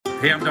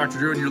Hey, I'm Dr.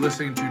 Drew, and you're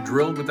listening to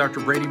Drilled with Dr.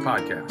 Brady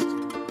podcast.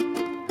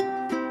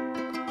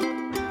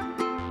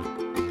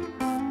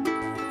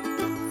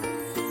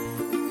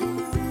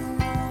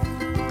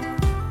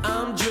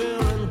 I'm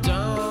drilling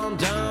down,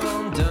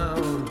 down,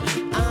 down.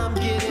 I'm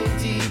getting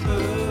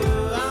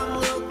deeper. I'm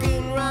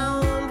looking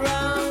round,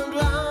 round,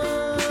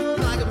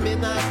 round like a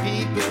midnight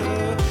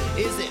peeper.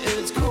 Is the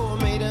Earth's core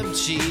made of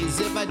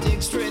cheese? If I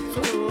dig straight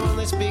through on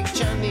this big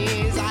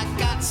Chinese, I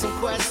got some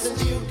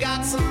questions, you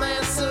got some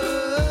answers.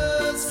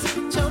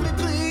 Tell me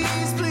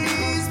please,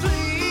 please, please.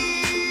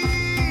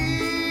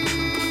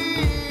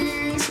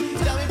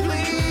 Tell me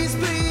please,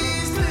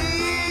 please, please.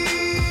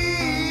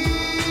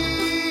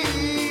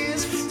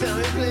 Tell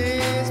me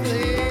please,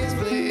 please,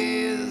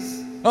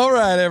 please. All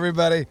right,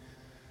 everybody.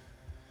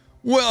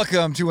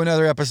 Welcome to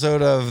another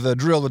episode of the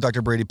Drilled with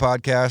Dr. Brady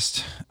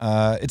podcast.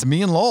 It's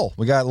me and Lowell.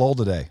 We got Lowell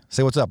today.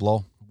 Say what's up,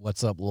 Lowell.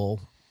 What's up, Lowell?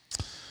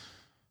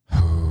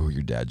 Oh,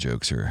 your dad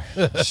jokes are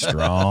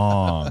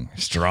strong.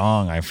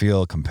 Strong. I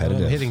feel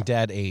competitive. I'm hitting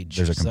dad age.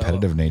 There's a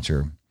competitive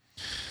nature.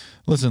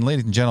 Listen,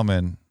 ladies and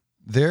gentlemen,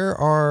 there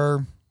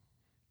are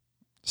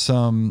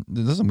some.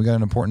 Listen, we got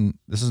an important.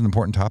 This is an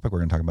important topic we're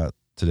going to talk about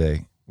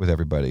today with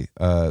everybody.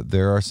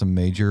 There are some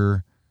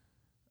major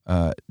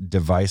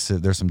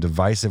divisive. There's some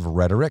divisive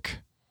rhetoric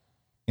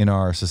in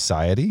our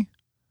society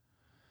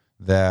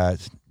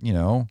that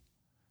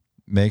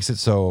makes it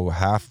so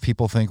half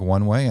people think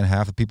one way and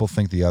half the people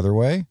think the other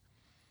way.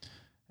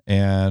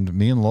 And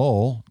me and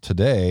Lowell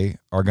today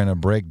are going to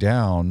break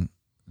down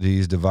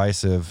these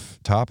divisive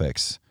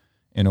topics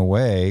in a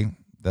way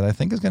that I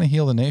think is going to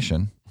heal the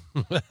nation.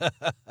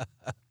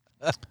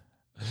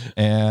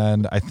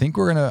 And I think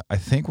we're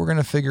going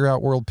to figure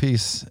out world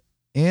peace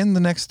in the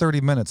next 30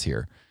 minutes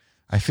here.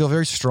 I feel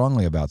very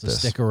strongly about this.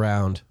 Stick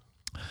around.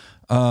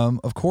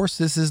 Of course,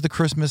 this is the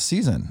Christmas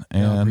season.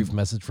 And A brief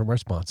message from our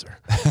sponsor.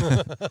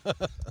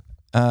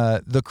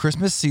 The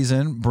Christmas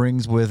season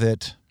brings with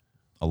it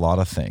a lot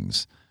of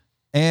things.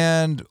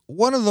 And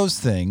one of those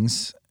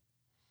things,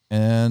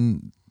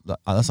 and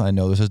listen, I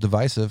know this is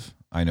divisive,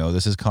 I know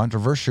this is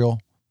controversial,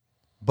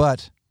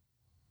 but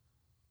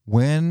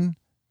when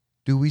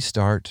do we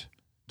start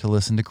to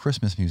listen to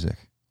Christmas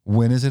music?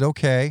 When is it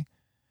okay?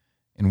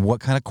 In what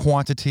kind of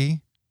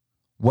quantity?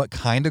 What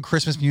kind of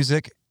Christmas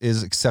music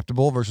is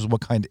acceptable versus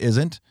what kind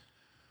isn't?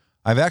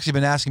 I've actually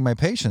been asking my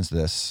patients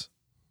this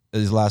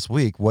last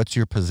week. What's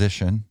your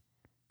position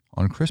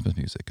on Christmas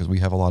music? Because we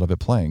have a lot of it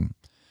playing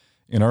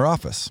in our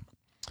office.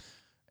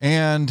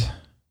 And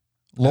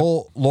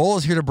Lowell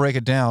is here to break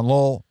it down.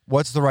 Lowell,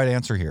 what's the right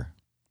answer here?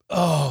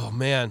 Oh,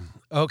 man.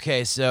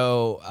 Okay,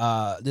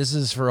 so this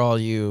is for all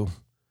you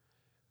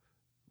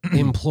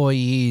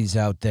employees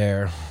out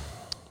there.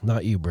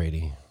 Not you,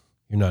 Brady.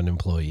 You're not an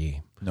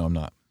employee. No, I'm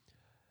not.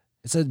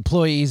 It's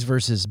employees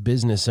versus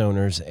business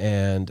owners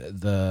and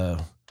the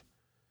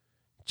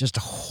just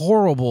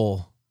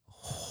horrible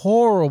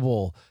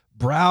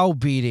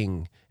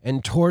browbeating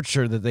and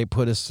torture that they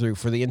put us through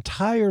for the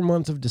entire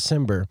month of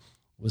December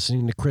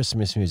listening to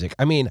Christmas music.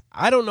 I mean,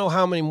 I don't know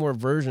how many more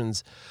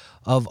versions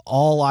of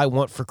All I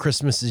Want for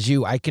Christmas Is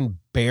You I can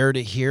bear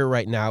to hear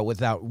right now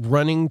without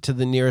running to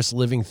the nearest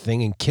living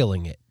thing and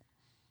killing it.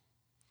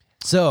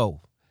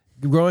 So,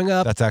 growing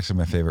up, that's actually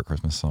my favorite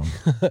Christmas song.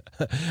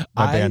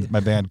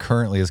 My band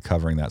currently is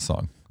covering that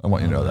song. I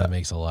want you to know that. That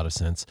makes a lot of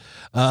sense.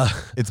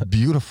 It's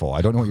beautiful.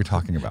 I don't know what you're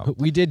talking about.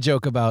 We did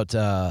joke about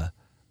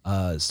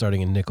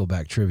starting a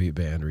Nickelback tribute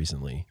band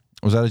recently.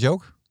 Was that a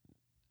joke?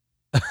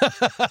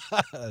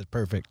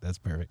 Perfect. That's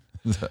perfect.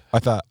 I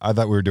thought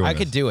we were doing. I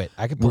could do it.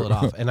 I could pull it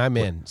off, and I'm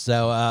in.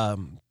 So,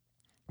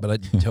 but I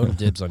total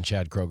dibs on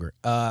Chad Kroger.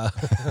 I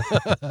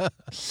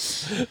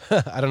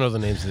don't know the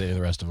names of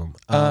the rest of them.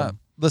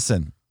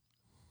 Listen.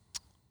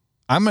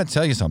 I'm going to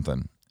tell you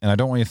something, and I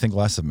don't want you to think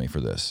less of me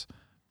for this.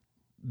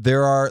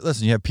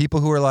 You have people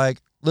who are like,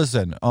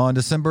 listen, on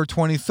December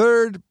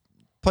 23rd,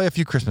 play a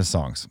few Christmas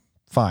songs.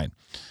 Fine.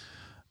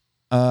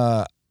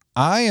 I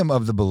am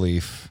of the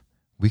belief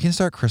we can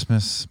start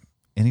Christmas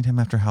anytime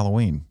after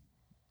Halloween.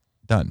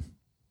 Done.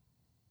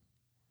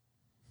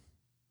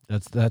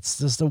 That's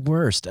just the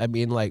worst. I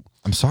mean, like,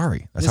 I'm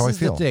sorry. That's how I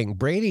feel. This is the thing.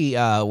 Brady,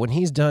 when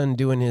he's done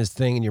doing his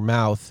thing in your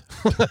mouth,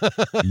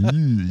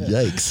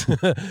 yikes.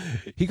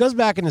 He goes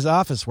back in his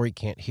office where he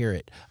can't hear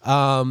it.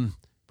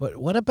 But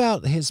what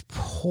about his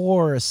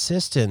poor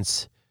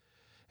assistants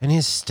and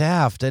his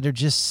staff that are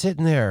just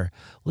sitting there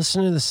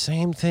listening to the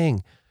same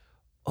thing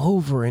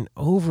over and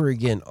over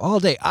again all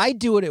day? I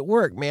do it at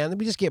work, man.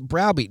 We just get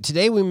browbeat.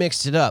 Today we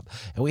mixed it up,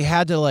 and we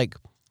had to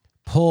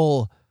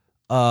pull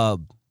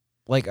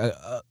like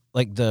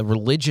the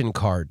religion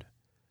card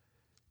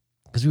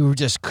because we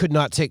could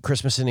not take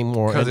Christmas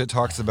anymore. Because it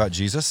talks about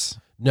Jesus?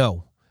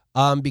 No,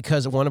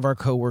 because one of our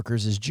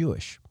coworkers is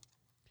Jewish.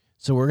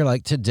 So we're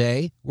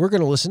today we're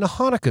gonna listen to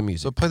Hanukkah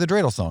music. So play the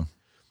dreidel song.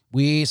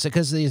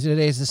 Because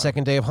today is the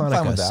second day of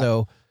Hanukkah,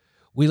 so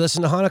we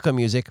listened to Hanukkah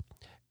music,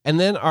 and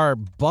then our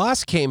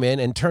boss came in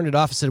and turned it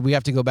off and said we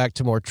have to go back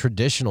to more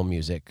traditional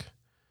music.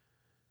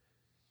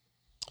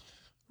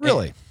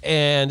 Really?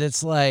 And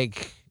it's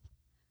like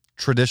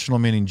traditional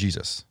meaning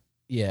Jesus.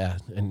 Yeah,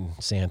 and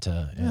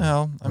Santa. And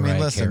Well, I mean,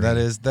 Mariah listen,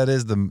 Carey.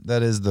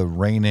 that is the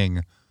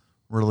reigning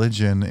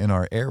religion in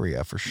our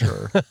area for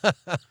sure.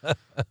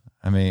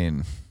 I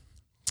mean,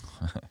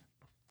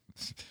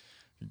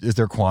 is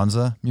there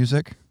Kwanzaa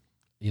music?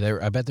 Yeah,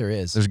 I bet there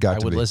is. There's got I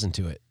to would be. listen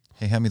to it.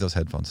 Hey, hand me those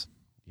headphones.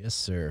 Yes,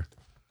 sir.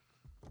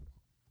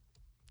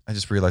 I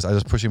just realized I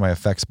was pushing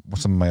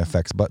some of my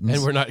effects buttons,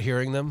 And we're not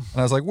hearing them.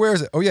 and I was like, "Where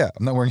is it? Oh yeah,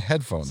 I'm not wearing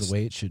headphones." It's the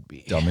way it should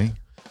be. Dummy.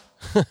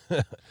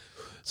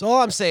 So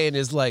all I'm saying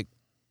is, like,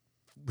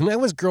 when I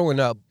was growing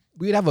up,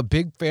 we'd have a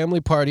big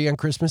family party on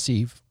Christmas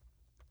Eve.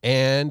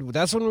 And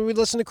that's when we would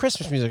listen to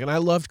Christmas music. And I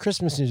loved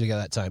Christmas music at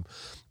that time.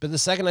 But the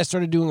second I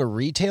started doing a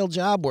retail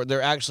job where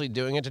they're actually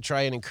doing it to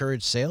try and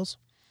encourage sales,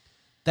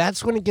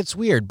 that's when it gets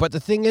weird. But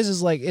the thing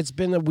is like, it's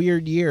been a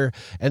weird year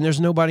and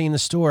there's nobody in the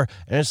store.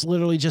 And it's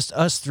literally just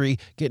us three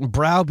getting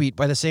browbeat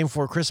by the same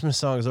 4 Christmas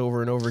songs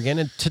over and over again.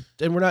 And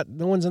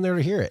no one's in there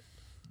to hear it.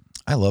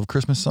 I love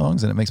Christmas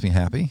songs, and it makes me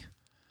happy.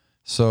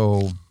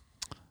 So,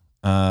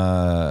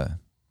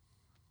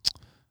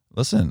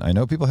 listen, I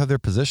know people have their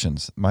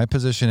positions. My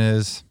position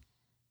is,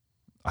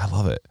 I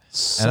love it.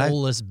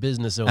 Soulless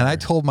business owner. And I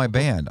told my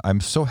band,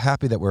 I'm so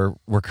happy that we're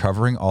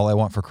covering All I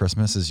Want for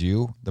Christmas Is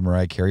You, the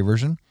Mariah Carey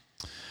version,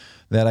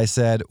 that I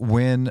said,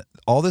 when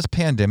all this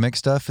pandemic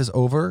stuff is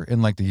over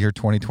in like the year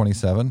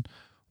 2027,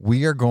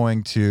 we are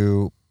going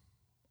to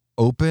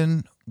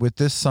open with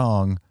this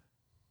song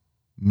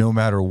no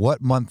matter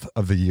what month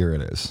of the year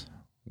it is.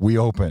 We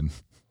open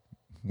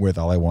with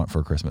All I Want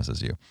for Christmas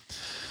Is You.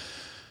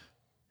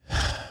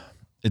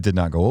 It did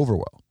not go over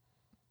well.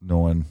 No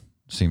one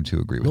seemed to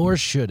agree with me. Nor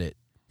should it.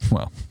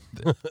 Well,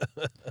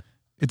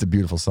 it's a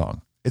beautiful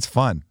song. It's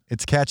fun.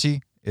 It's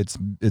catchy. It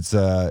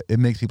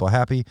makes people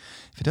happy.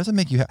 If it doesn't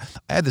make you happy,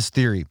 I have this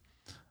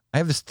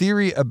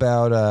theory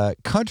about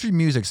country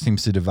music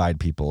seems to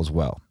divide people as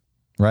well,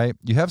 right?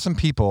 You have some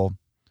people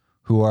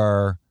who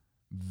are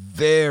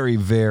very,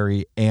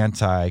 very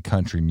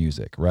anti-country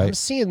music, I'm right?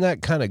 seeing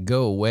that kind of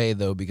go away,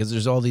 though, because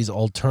there's all these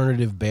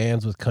alternative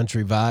bands with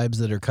country vibes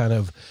that are kind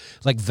of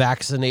like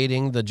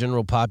vaccinating the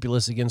general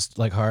populace against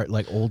like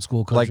old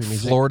school country Like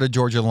music. Florida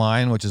Georgia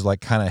Line, which is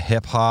like kind of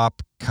hip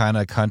hop, kind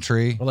of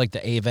country. Or like the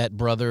Avett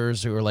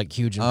Brothers, who are like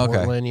huge in Okay.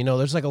 Portland. You know,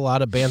 there's like a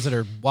lot of bands that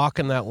are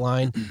walking that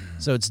line.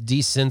 So it's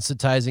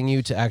desensitizing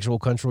you to actual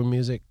country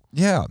music.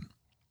 Yeah.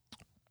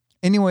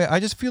 Anyway, I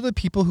just feel that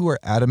people who are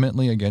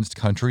adamantly against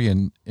country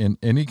in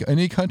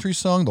any country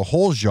song, the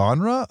whole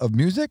genre of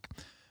music,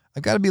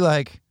 I've got to be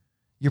like,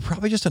 you're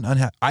probably just an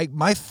unhappy.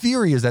 My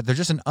theory is that they're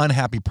just an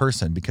unhappy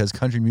person because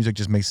country music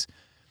just makes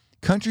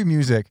country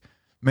music.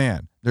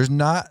 Man, there's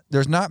not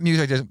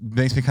music that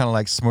makes me kind of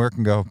like smirk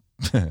and go,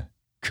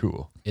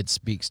 cool. It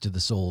speaks to the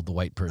soul of the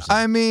white person.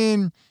 I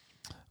mean,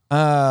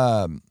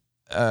 what's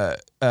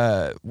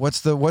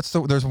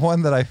the? There's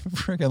one that I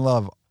freaking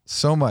love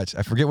so much.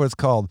 I forget what it's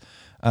called.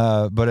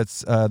 But it's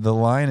the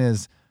line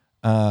is,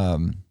 what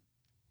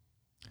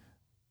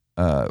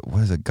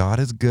is it? God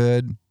is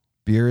good,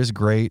 beer is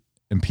great,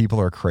 and people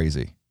are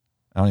crazy.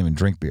 I don't even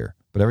drink beer,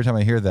 but every time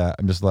I hear that,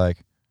 I'm just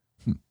like,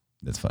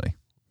 that's funny.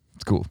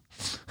 It's cool.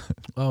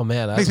 oh,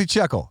 man. Makes me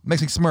chuckle.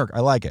 Makes me smirk. I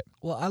like it.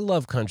 Well, I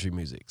love country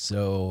music.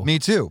 So Me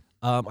too.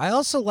 I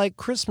also like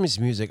Christmas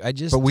music.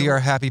 But we are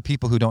happy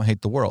people who don't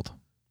hate the world.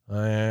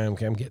 I'm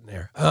getting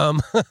there.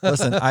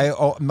 Listen,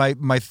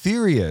 my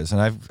theory is, and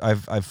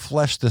I've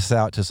fleshed this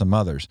out to some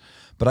others,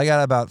 but I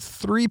got about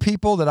 3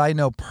 people that I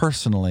know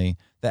personally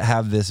that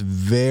have this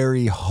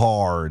very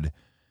hard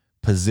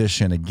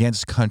position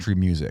against country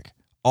music.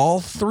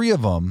 All 3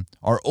 of them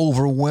are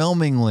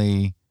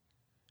overwhelmingly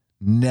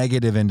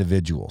negative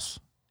individuals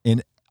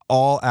in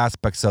all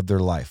aspects of their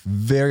life.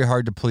 Very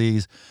hard to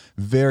please,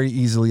 very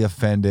easily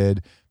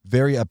offended,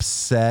 very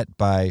upset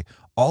by.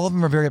 All of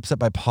them are very upset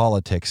by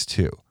politics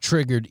too.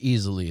 Triggered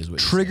easily is what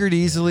you're Triggered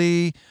saying.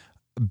 easily,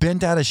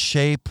 bent out of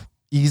shape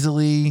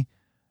easily.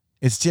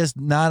 It's just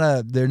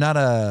they're not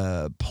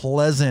a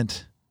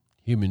pleasant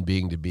Human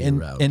being to be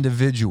around.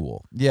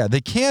 individual. Yeah,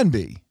 they can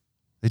be.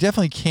 They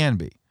definitely can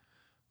be.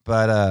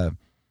 But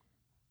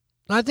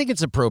I think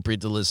it's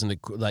appropriate to listen to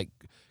like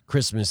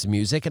Christmas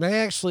music, and I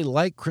actually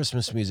like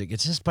Christmas music.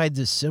 It's just by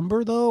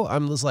December though,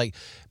 I'm just like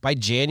by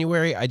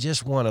January, I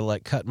just want to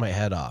like cut my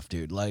head off,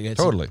 dude. Like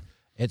it's totally.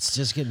 It's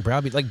just getting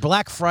browbeat. Like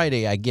Black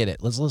Friday, I get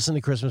it. Let's listen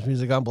to Christmas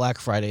music on Black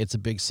Friday. It's a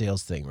big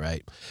sales thing,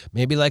 right?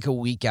 Maybe like a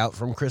week out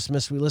from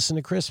Christmas, we listen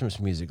to Christmas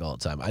music all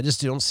the time. I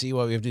just don't see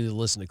why we have to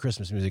listen to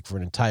Christmas music for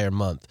an entire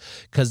month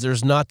because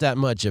there's not that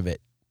much of it.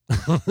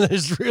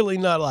 There's really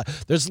not a lot.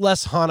 There's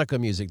less Hanukkah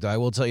music, though. I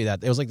will tell you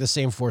that. It was like the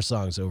same 4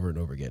 songs over and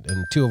over again,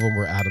 and 2 of them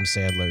were Adam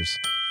Sandler's.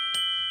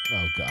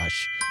 Oh,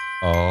 gosh.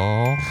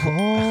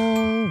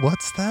 Oh,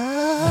 what's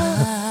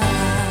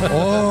that?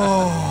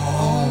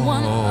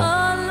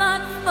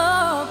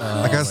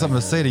 I got something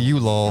to say to you,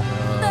 lol.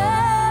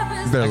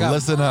 You better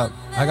listen up.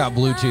 I got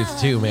Bluetooth,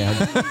 too, man.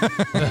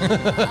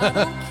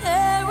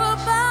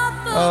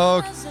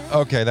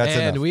 Okay, that's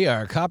And enough. we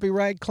are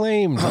copyright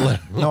claimed.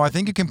 No, I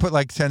think you can put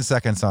like 10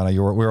 seconds on it.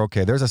 We're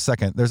okay. There's a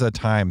second. There's a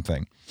time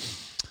thing.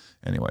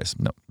 Anyways,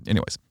 no.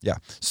 Anyways, yeah.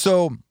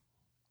 So,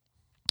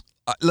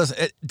 listen,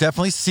 it,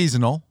 definitely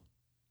seasonal.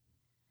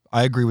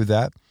 I agree with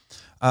that.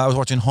 I was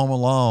watching Home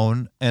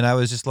Alone, and I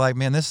was just like,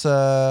 man, this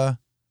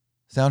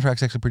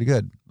soundtrack's actually pretty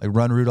good. Like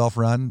Run, Rudolph,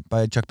 Run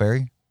by Chuck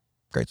Berry.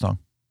 Great song.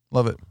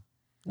 Love it.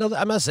 No,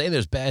 I'm not saying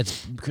there's bad.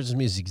 Christmas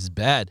music is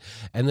bad.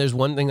 And there's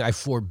one thing I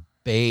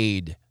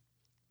forbade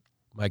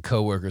my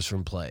coworkers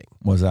from playing.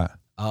 What was that?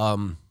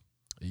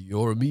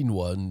 You're a mean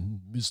one,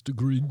 Mr.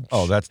 Grinch.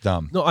 Oh, that's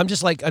dumb. No, I'm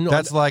just like...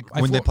 That's like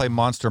when they play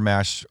Monster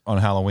Mash on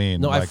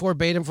Halloween. No, like, I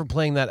forbade him from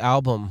playing that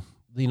album,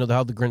 you know,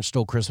 how the Grinch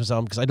Stole Christmas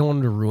album, because I don't want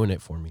him to ruin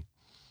it for me.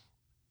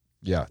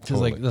 Yeah, Because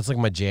totally. like, that's like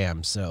my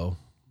jam, so...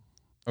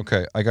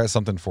 Okay, I got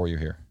something for you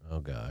here. Oh,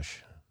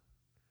 gosh.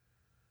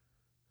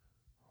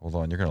 Hold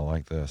on, you're going to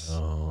like this.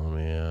 Oh,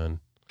 man.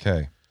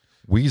 Okay.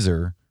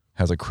 Weezer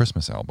has a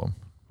Christmas album.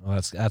 Well,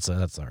 that's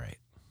all right.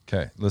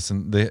 Okay,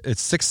 listen,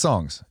 it's 6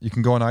 songs. You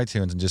can go on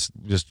iTunes and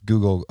just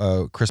Google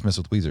Christmas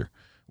with Weezer,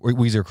 or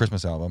Weezer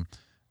Christmas album,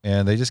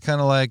 and they just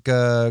kind of like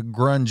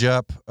grunge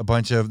up a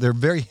bunch of. They're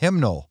very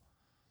hymnal.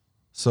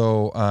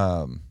 So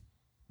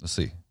let's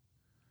see.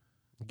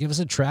 Give us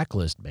a track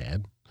list,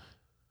 man.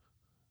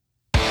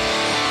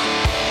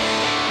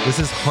 This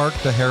is "Hark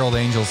the Herald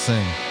Angels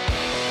Sing."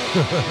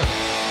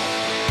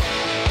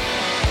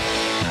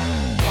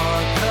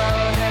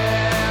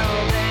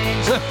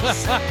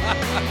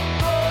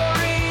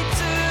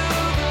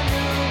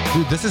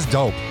 Dude, this is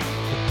dope.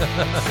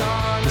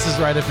 This is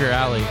right up your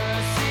alley.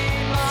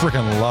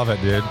 Freaking love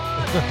it, dude.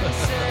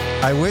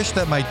 I wish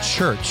that my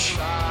church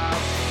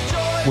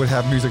would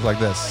have music like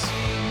this.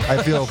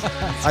 I feel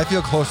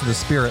close to the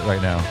spirit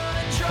right now.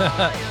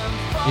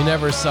 You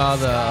never saw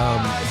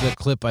the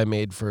clip I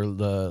made for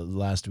the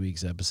last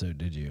week's episode,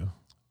 did you?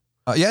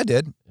 Yeah, I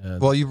did.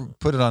 Well, you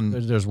put it on.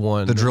 There's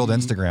one. The Drilled You-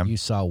 Instagram. You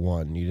saw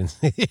one. You didn't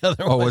see the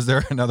other one. Oh, was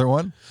there another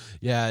one?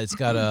 Yeah, it's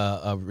got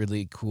a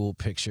really cool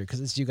picture because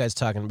it's you guys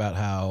talking about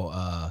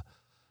how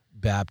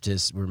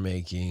Baptists were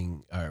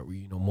making,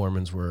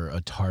 Mormons were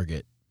a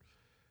target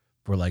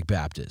for like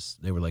Baptists.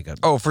 They were like a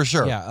Oh, for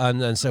sure. yeah,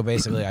 and so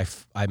basically I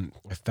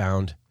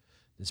found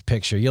this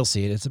picture. You'll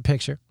see it. It's a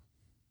picture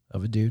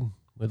of a dude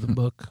with a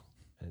book,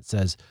 and it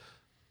says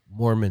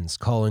Mormons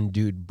calling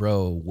dude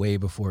bro way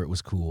before it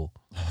was cool.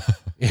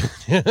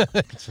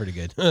 It's pretty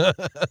good.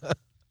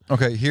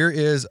 Okay, here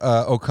is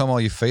 "Oh Come All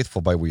You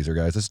Faithful" by Weezer,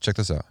 guys. Let's check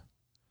this out.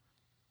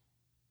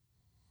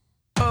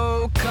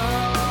 Oh,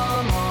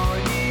 come all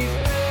ye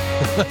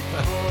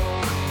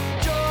faithful,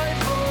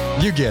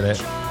 joyful, You get it.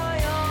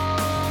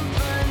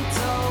 triumphant,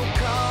 oh,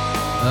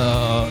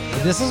 come.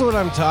 This is what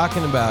I'm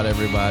talking about,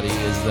 everybody,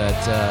 is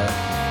that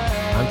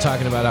I'm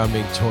talking about how I'm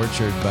being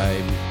tortured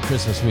by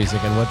Christmas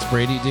music. And what's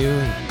Brady do?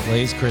 He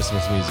plays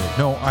Christmas music.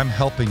 No, I'm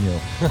helping you.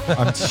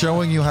 I'm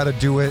showing you how to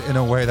do it in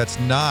a way that's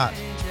not.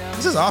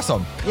 This is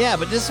awesome. Yeah,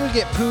 but this would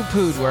get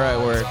poo-pooed where I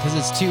work because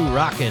it's too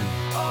rockin'.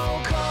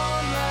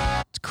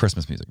 It's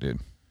Christmas music, dude.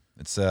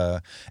 It's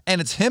and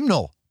it's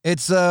hymnal.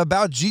 It's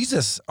about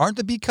Jesus. Aren't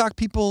the Beacock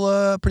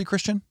people pretty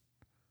Christian?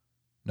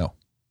 No,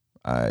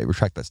 I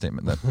retract that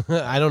statement. Then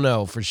I don't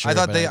know for sure. I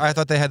thought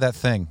but they had that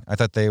thing. I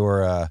thought they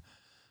were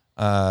kind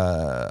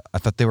of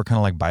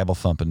like Bible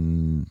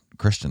thumping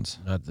Christians.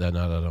 Not that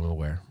I'm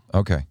aware.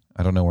 Okay,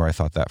 I don't know where I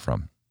thought that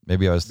from.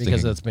 Maybe I was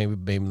Because thinking.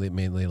 that's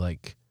mainly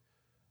like,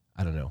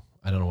 I don't know.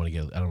 I don't want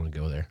to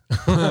go there.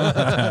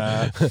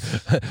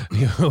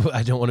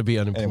 I don't want to be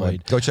unemployed. Anyway,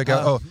 go check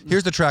out.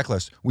 Here's the track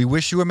list. "We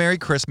Wish You a Merry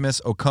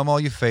Christmas," "Oh Come All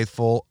You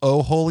Faithful,"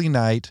 "Oh Holy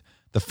Night,"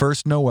 "The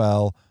First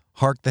Noel,"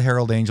 "Hark the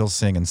Herald Angels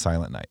Sing," and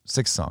 "Silent Night."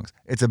 6 songs.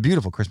 It's a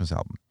beautiful Christmas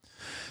album.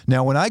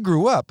 Now, when I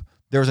grew up,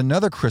 there was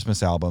another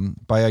Christmas album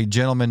by a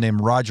gentleman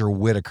named Roger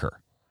Whittaker.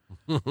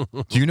 Do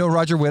you know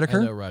Roger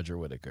Whittaker? I know Roger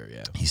Whittaker,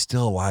 yeah. He's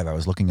still alive. I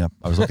was looking it up.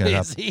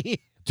 Is he?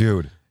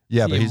 Dude.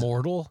 Yeah, but he's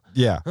immortal?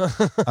 yeah.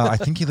 I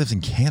think he lives in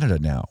Canada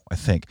now. I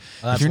think.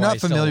 That's If you're why not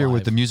he's still familiar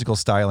with alive. the musical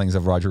stylings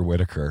of Roger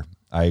Whittaker,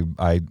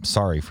 I'm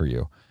sorry for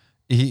you.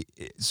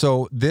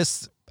 So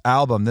this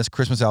album, this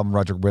Christmas album,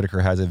 Roger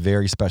Whittaker has a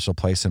very special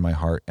place in my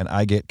heart, and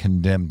I get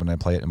condemned when I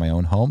play it in my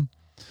own home.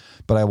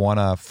 But I want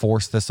to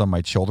force this on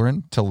my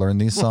children to learn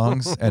these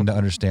songs and to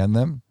understand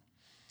them.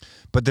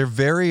 But they're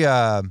very,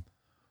 like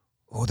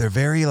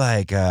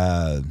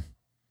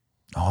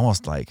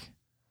almost like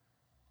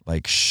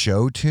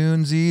show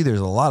tunesy. There's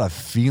a lot of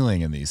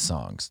feeling in these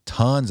songs,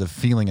 tons of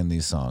feeling in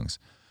these songs,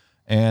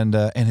 and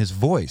his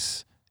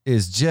voice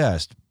is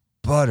just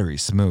buttery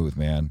smooth,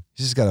 man.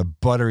 He's just got a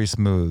buttery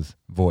smooth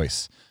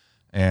voice,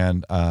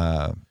 and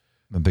I'm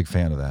a big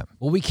fan of that.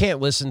 Well, we can't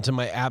listen to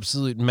my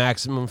absolute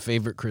maximum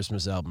favorite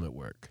Christmas album at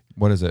work.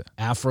 What is it?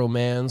 Afro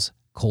Man's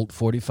Colt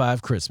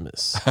 45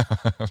 Christmas.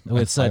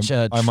 With such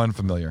I'm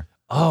unfamiliar.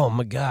 oh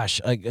my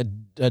gosh,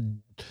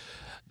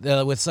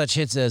 with such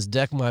hits as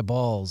Deck My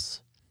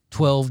Balls,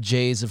 12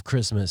 J's of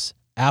Christmas,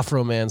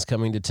 Afro Man's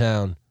Coming to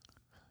Town,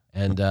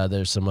 and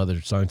there's some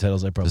other song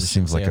titles I probably This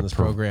shouldn't seems like say on this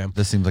program.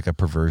 This seems like a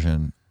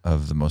perversion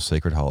of the most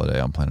sacred holiday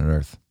on planet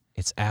Earth.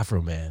 It's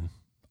Afro Man.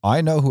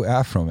 I know who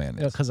Afro Man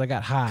is. Because I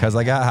got high. Because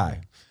I got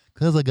high.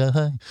 Because I got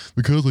high.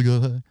 Because I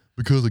got high.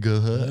 Because I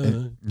got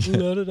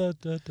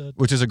high.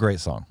 Which is a great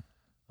song.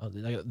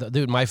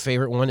 Dude, my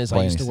favorite one is I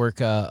Play used to any-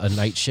 work a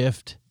night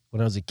shift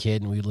when I was a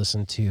kid, and we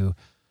listened to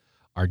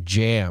our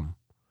jam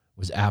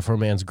was Afro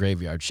Man's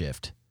Graveyard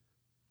Shift.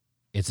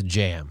 It's a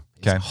jam.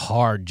 It's Okay. a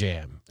hard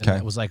jam. And Okay.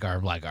 that was like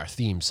our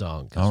theme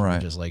song. 'Cause All we were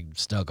right. just like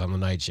stuck on the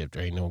night shift.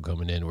 There ain't no one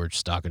coming in. We're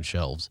stocking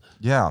shelves.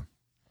 Yeah.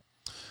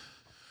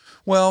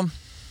 Well,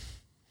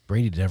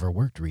 Brady never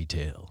worked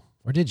retail.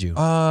 Or did you? You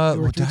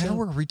worked did I retail?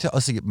 work retail?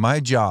 Let's see. My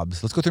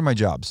jobs. Let's go through my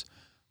jobs.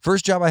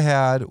 First job I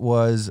had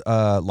was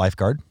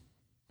lifeguard.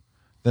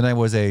 Then I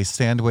was a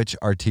sandwich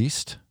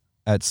artiste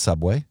at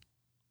Subway.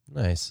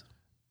 Nice.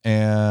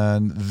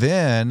 And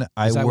then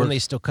I Is that when worked. they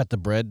still cut the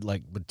bread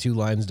like with 2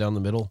 lines down the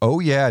middle? Oh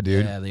yeah,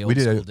 dude. Yeah, the we old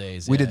did school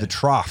days, We did yeah. the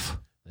trough.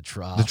 The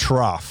trough. The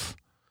trough.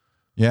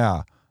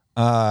 Yeah.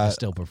 I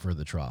still prefer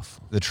the trough.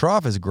 The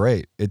trough is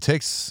great. It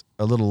takes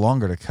a little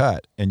longer to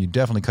cut, and you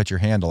definitely cut your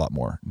hand a lot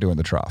more doing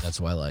the trough. That's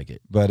why I like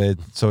it. But it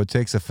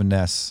takes a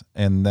finesse,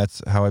 and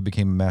that's how I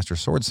became a master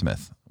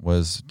swordsmith,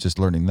 was just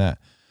learning that.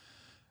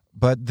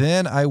 But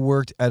then I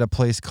worked at a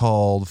place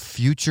called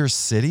Future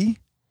City.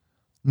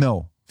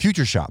 No,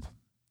 Future Shop.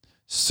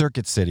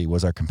 Circuit City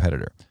was our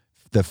competitor.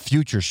 The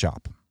Future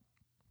Shop.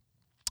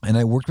 And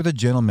I worked with a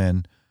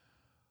gentleman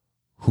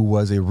who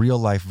was a real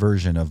life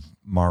version of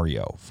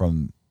Mario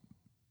from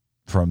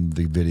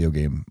the video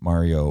game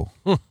Mario.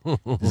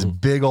 This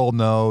big old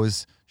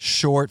nose,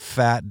 short,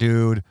 fat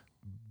dude,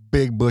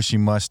 big bushy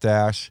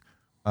mustache,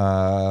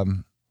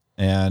 and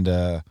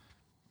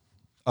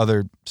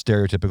other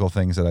stereotypical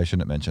things that I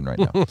shouldn't mention right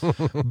now.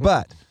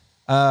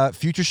 But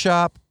Future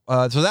Shop,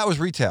 so that was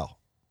retail.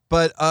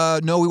 But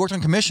no, we worked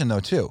on commission though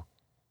too.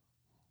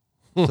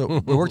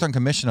 So we worked on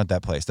commission at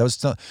that place. That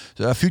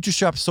was Future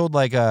Shop sold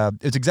like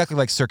it's exactly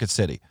like Circuit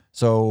City.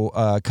 So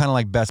kind of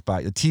like Best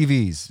Buy, the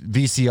TVs,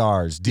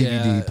 VCRs,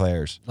 DVD Yeah.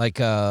 players. Like,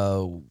 yeah,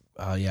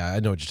 I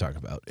know what you're talking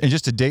about. And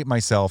just to date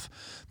myself,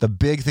 the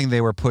big thing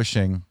they were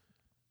pushing,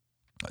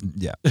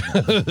 yeah,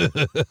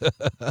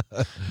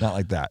 not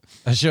like that.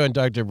 I was showing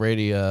Dr.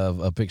 Brady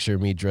a picture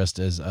of me dressed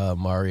as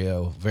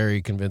Mario,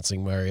 very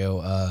convincing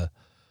Mario,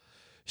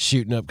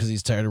 shooting up because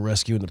he's tired of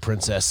rescuing the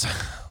princess.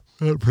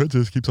 That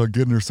princess keeps on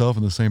getting herself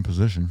in the same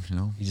position, you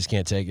know. He just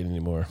can't take it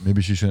anymore.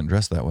 Maybe she shouldn't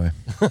dress that way.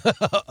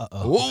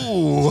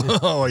 Whoa.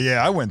 Oh,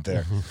 yeah, I went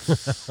there.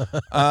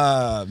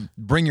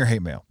 Bring your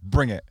hate mail.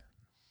 Bring it.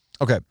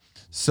 Okay.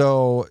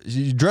 So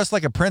you dress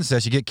like a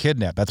princess, you get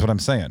kidnapped. That's what I'm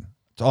saying.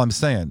 That's all I'm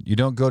saying. You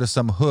don't go to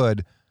some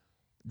hood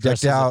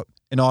Dressed decked as a- out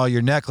in all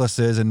your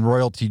necklaces and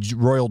royal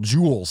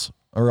jewels,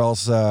 or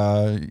else,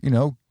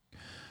 Koopa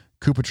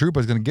Troopa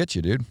is going to get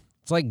you, dude.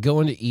 It's like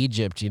going to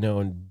Egypt,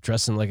 and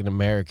dressing like an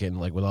American,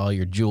 like with all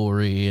your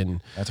jewelry.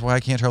 And That's why I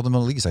can't travel to the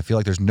Middle East. I feel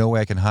like there's no way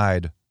I can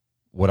hide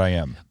what I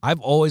am. I've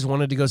always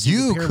wanted to go see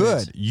the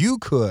pyramids. You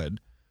could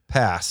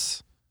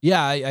pass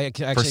Yeah, I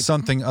can for actually.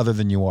 something other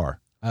than you are.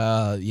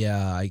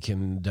 Yeah, I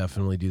can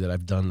definitely do that.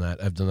 I've done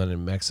that. I've done that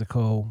in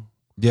Mexico.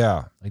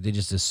 Yeah. Like they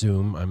just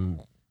assume I'm.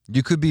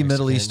 You could be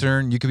Middle Mexican.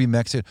 Eastern. You could be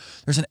Mexican.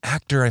 There's an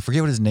actor. I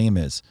forget what his name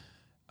is.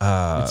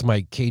 It's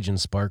my Cajun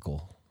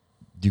sparkle.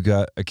 You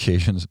got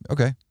occasions.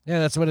 Okay. Yeah,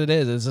 that's what it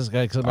is. It's this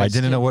guy. 'Cause my I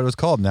didn't skin- know what it was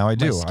called. Now I my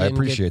do. I skin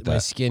appreciate My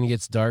that. skin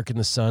gets dark in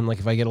the sun. Like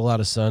if I get a lot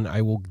of sun,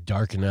 I will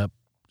darken up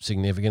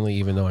significantly,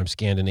 even though I'm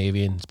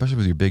Scandinavian. Especially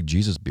with your big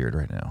Jesus beard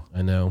right now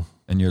I know.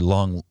 and your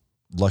long,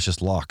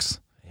 luscious locks.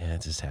 Yeah,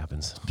 it just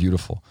happens.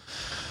 Beautiful.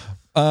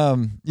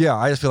 Yeah,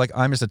 I just feel like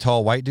I'm just a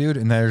tall white dude,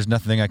 and there's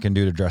nothing I can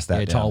do to dress that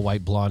Yeah, down. tall,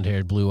 white,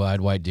 blonde-haired, blue-eyed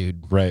white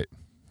dude. Right.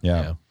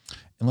 Yeah. Yeah.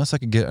 Unless I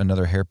could get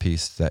another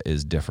hairpiece that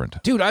is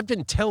different. Dude, I've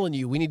been telling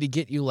you, we need to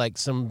get you like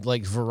some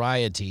like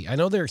variety. I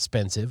know they're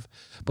expensive,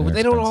 but They're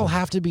they don't all expensive.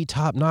 have to be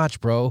top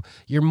notch, bro.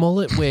 Your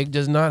mullet wig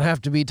does not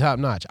have to be top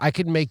notch. I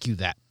could make you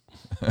that.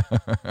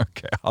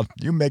 Okay.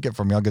 You make it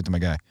for me. I'll give it to my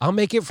guy. I'll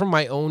make it from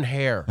my own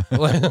hair.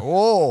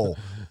 Whoa.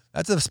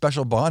 That's a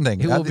special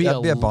bonding. It will be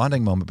That'd be a a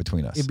bonding moment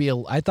between us. It'd be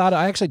I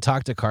actually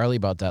talked to Carly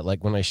about that.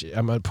 Like when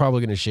I'm probably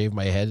going to shave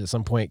my head at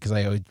some point because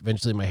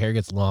eventually my hair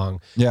gets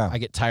long. Yeah. I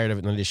get tired of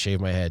it and I just shave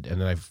my head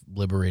and then I've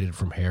liberated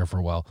from hair for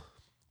a while.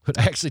 But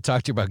I actually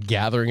talked to you about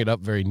gathering it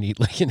up very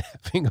neatly and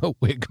having a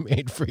wig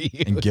made for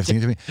you. And gifting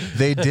it to me.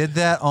 They did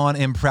that on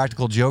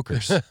Impractical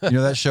Jokers. You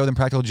know that show,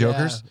 Impractical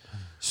Jokers?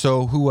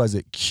 So who was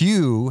it?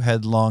 Q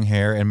had long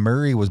hair and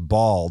Murray was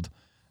bald.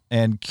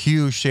 And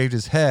Q shaved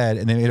his head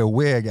and they made a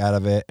wig out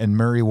of it. And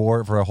Murray wore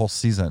it for a whole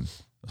season. It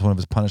was one of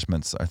his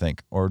punishments, I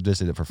think. Or just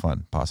did it for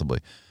fun, possibly.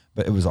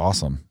 But it was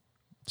awesome.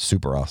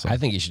 Super awesome. I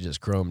think you should just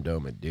chrome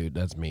dome it, dude.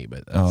 That's me,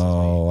 but that's just me.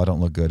 Oh, I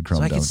don't look good, Chrome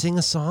So I Dome. can sing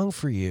a song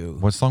for you.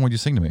 What song would you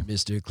sing to me?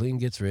 Mr. Clean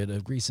gets rid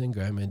of grease and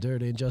grime and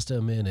dirt in just a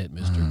minute.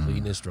 Mr.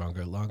 Clean is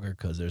stronger, longer,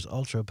 because there's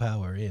ultra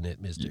power in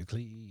it. Mr.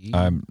 Clean.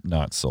 I'm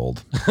not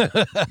sold.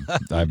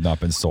 I've not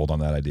been sold on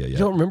that idea You yet.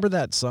 don't remember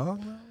that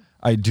song, though?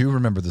 I do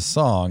remember the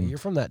song. You're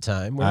from that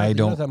time. I You're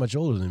don't- not that much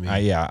older than me.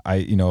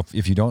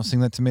 If you don't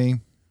sing that to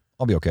me,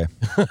 I'll be okay.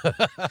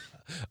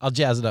 I'll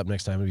jazz it up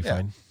next time. It'll be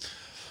fine.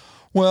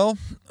 Well,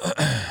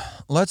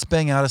 let's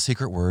bang out a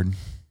secret word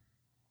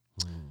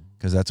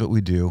because that's what we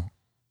do.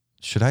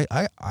 should I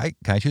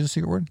can I choose a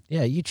secret word?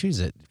 Yeah, you choose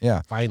it.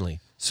 Yeah. Finally.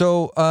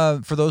 So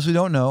for those who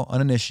don't know,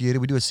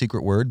 uninitiated, we do a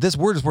secret word. This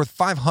word is worth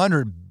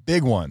 500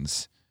 big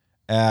ones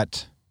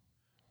at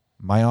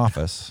my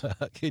office,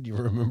 Can you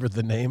remember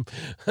the name?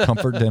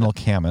 Comfort Dental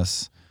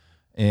Camas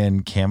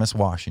in Camas,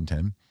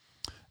 Washington.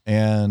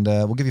 And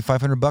we'll give you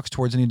 $500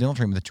 towards any dental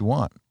treatment that you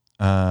want.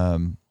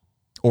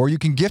 Or you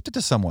can gift it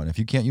to someone. If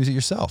you can't use it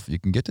yourself, you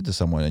can gift it to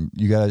someone. And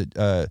you got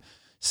to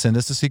send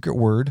us a secret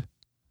word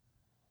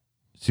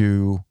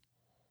to,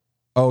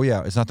 oh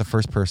yeah, it's not the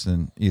first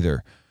person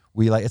either.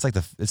 It's like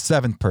the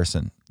seventh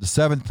person. The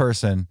seventh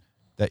person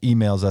that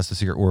emails us the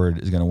secret word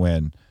is going to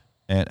win.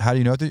 And how do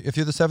you know if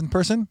you're the seventh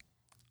person?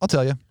 I'll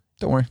tell you.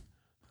 Don't worry.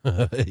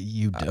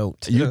 You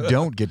don't. You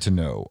don't get to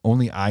know.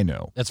 Only I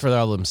know. That's for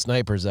all them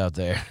snipers out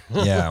there.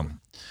 Yeah.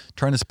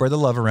 Trying to spread the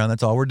love around.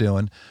 That's all we're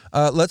doing.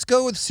 Let's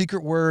go with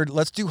secret word.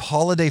 Let's do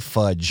holiday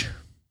fudge.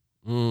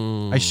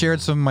 I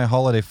shared some of my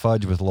holiday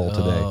fudge with Lowell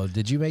today. Oh,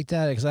 did you make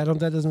that? Because that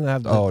doesn't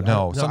have. Oh,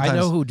 no. I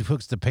know who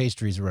cooks the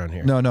pastries around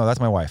here. No,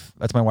 that's my wife.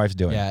 That's my wife's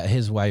doing. Yeah,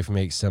 his wife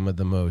makes some of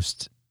the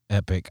most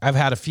epic. I've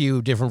had a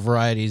few different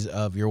varieties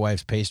of your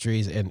wife's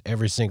pastries, and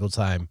every single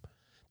time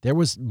there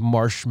was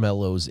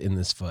marshmallows in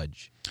this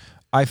fudge.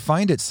 I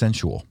find it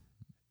sensual.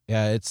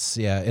 Yeah, it's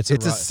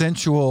a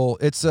sensual.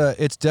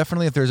 It's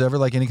definitely, if there's ever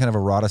like any kind of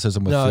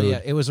eroticism with food.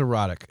 Yeah, it was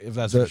erotic. If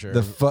that's for sure.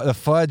 The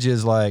fudge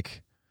is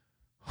like,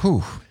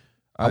 whew.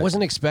 I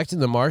wasn't expecting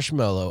the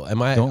marshmallow, and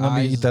don't let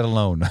me eat that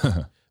alone.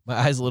 My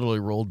eyes literally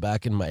rolled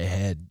back in my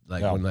head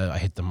when I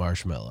hit the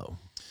marshmallow.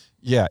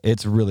 Yeah,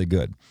 it's really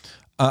good.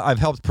 I've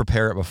helped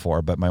prepare it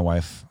before, but my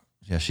wife,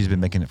 she's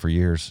been making it for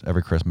years,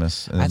 every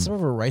Christmas. I had some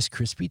of her Rice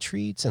Krispie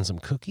treats and some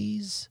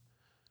cookies.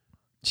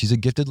 She's a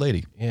gifted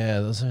lady. Yeah,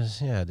 those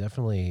are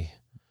definitely.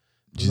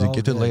 She's a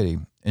gifted lady,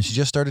 and she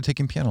just started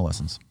taking piano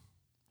lessons.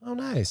 Oh,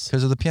 nice!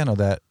 Because of the piano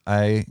that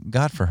I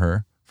got for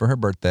her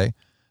birthday,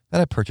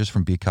 that I purchased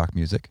from Beacock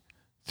Music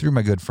through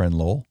my good friend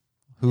Lowell,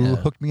 who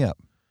hooked me up.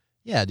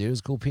 Yeah, dude, it was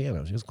a cool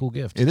piano. It was a cool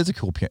gift. It is a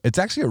cool piano. It's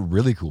actually a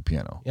really cool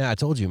piano. Yeah, I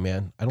told you,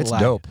 man. I don't lie.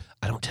 It's dope.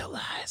 I don't tell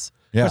lies.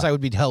 Yeah. Of course, I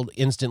would be held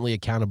instantly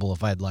accountable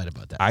if I had lied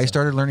about that. I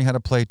started learning how to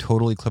play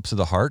Total Eclipse of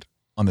the Heart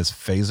on this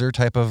phaser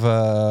type of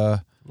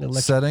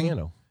setting.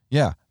 Piano.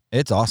 Yeah,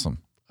 it's awesome.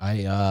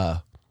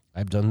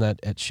 I've done that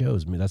at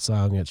shows. That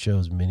song at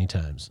shows many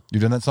times.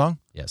 You've done that song?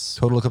 Yes.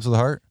 Total Eclipse of the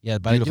Heart? Yeah,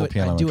 but Beautiful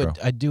piano intro.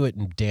 I do it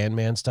in Dan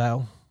Man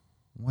style,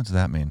 What's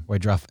that mean? where I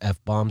drop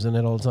F-bombs in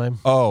it all the time.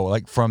 Oh,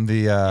 like from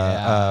the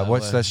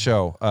what's that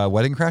show?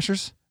 Wedding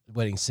Crashers?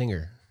 Wedding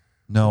Singer.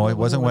 No, it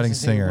wasn't Wedding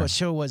Singer. What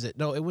show was it?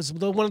 No, it was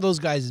one of those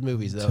guys'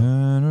 movies, though.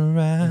 Turn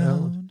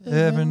around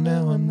every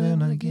now and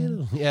then I get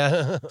it.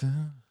 Yeah.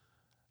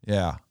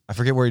 Yeah, I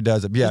forget where he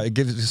does it. But yeah, it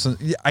gives you some.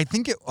 Yeah, I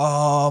think it.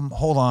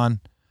 Hold on.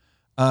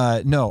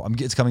 No,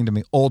 it's coming to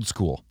me. Old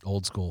school.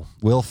 Old school.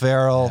 Will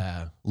Ferrell,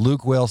 Yeah.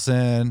 Luke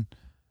Wilson.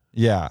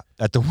 Yeah,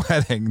 at the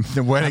wedding.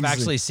 The wedding. I've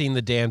actually seen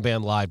the Dan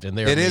Band live, and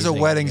It is a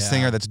amazing. wedding Yeah.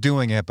 singer that's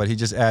doing it, but he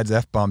just adds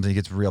F-bombs and he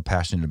gets real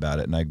passionate about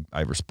it, and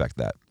I respect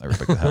that. I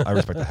respect the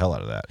hell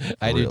out of that. For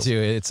I do reals. too.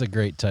 It's a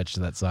great touch to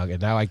that song, and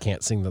now I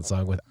can't sing that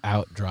song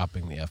without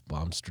dropping the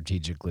F-bomb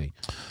strategically.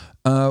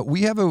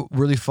 We have a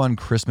really fun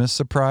Christmas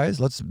surprise.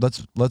 Let's.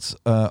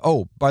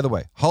 Oh, by the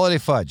way, holiday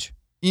fudge.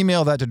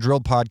 Email that to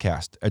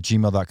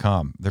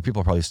drilledpodcast@gmail.com. There are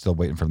people probably still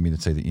waiting for me to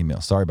say the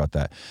email. Sorry about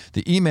that.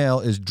 The email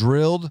is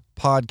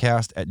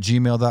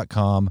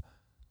drilledpodcast@gmail.com.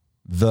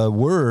 The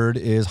word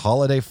is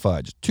holiday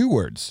fudge. 2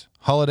 words.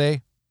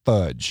 Holiday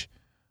fudge.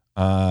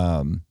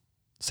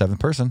 7th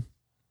person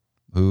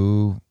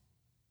who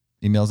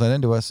emails that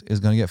into us is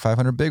going to get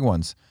 500 big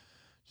ones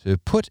to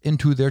put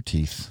into their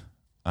teeth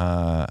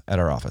at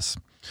our office.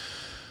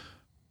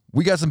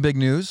 We got some big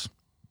news.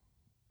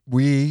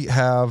 We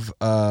have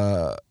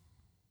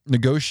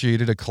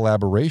negotiated a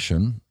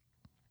collaboration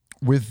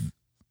with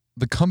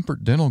the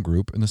Comfort Dental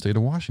Group in the state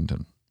of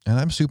Washington. And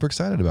I'm super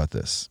excited about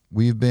this.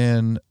 We've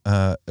been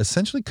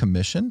essentially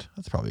commissioned.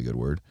 That's probably a good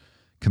word.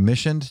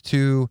 Commissioned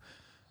to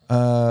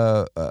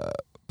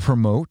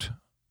promote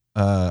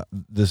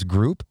this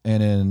group.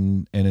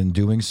 And in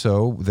doing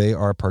so, they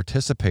are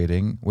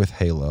participating with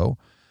Halo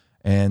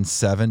and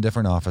 7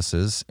 different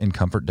offices in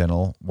Comfort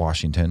Dental,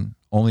 Washington,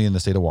 only in the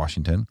state of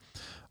Washington.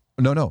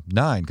 No,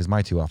 9, because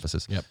my 2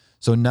 offices. Yep.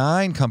 So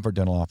 9 Comfort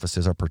Dental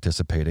offices are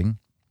participating,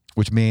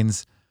 which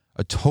means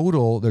a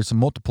total, there's some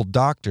multiple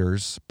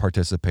doctors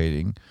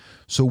participating.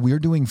 So we're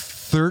doing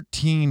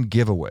 13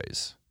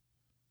 giveaways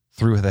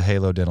through the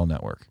Halo Dental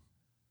Network.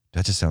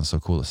 That just sounds so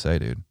cool to say,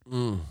 dude.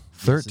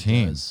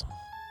 13. Yes,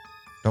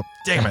 Oh,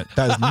 damn it.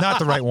 That is not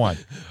the right one.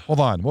 Hold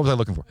on. What was I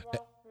looking for?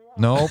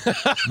 Nope.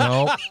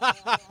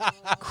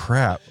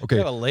 Crap. Okay.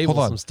 You gotta label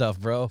hold on. some stuff,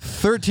 bro.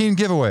 13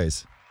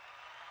 giveaways.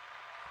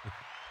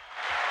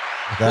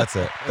 That's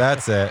it.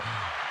 That's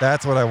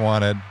what I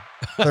wanted.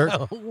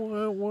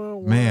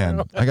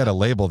 Man, I got to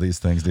label these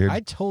things, dude. I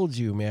told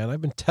you, man. I've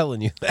been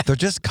telling you that. They're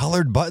just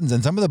colored buttons,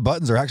 and some of the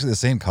buttons are actually the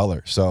same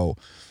color. So,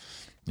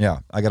 yeah,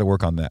 I got to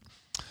work on that.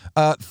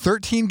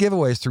 13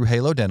 giveaways through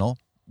Halo Dental,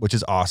 which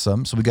is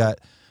awesome. So we got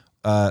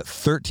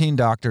 13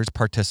 doctors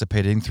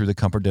participating through the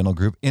Comfort Dental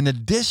Group. In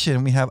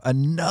addition, we have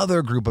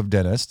another group of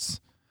dentists,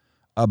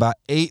 about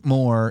 8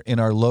 more in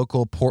our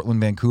local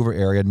Portland, Vancouver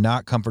area,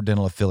 not Comfort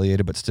Dental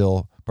affiliated, but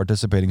still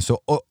participating.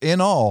 So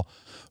in all,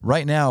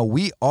 right now,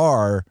 we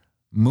are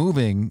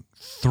moving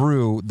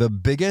through the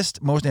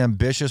biggest, most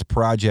ambitious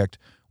project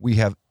we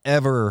have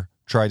ever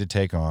tried to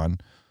take on.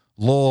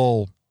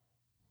 Lowell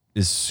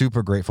is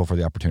super grateful for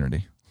the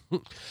opportunity.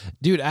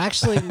 Dude,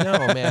 actually,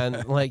 no,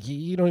 man. Like,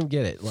 you don't even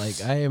get it.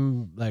 Like, I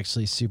am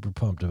actually super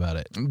pumped about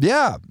it.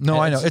 Yeah. No,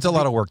 I know. It's a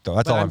lot of work, though.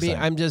 That's all I'm saying.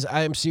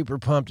 I am super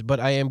pumped, but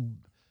I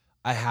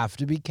have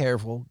to be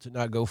careful to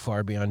not go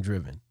far beyond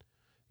driven.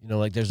 You know,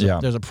 like there's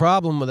a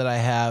problem that I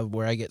have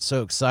where I get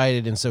so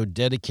excited and so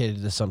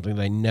dedicated to something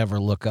that I never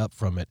look up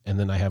from it, and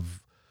then I have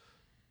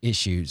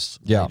issues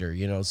later,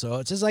 you know. So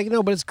it's just like,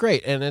 no, but it's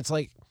great. And it's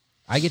like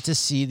I get to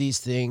see these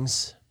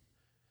things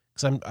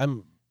because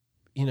I'm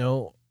you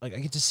know, like I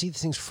get to see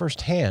these things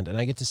firsthand, and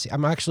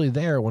I'm actually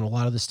there when a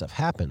lot of this stuff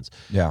happens.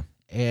 Yeah.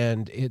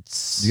 And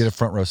it's... You get a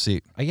front row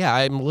seat. Yeah,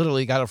 I'm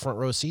literally got a front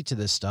row seat to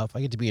this stuff.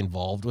 I get to be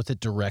involved with it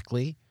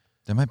directly.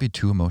 That might be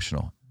too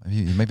emotional.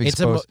 You might be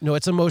exposed.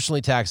 It's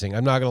emotionally taxing.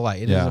 I'm not going to lie.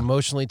 It is an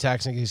emotionally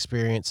taxing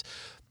experience.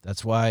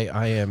 That's why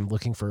I am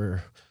looking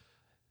for,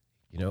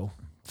 you know...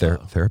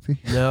 Therapy?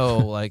 No,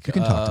 like... You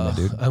can talk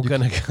to me, dude.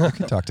 You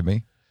can talk to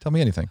me. Tell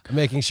me anything. I'm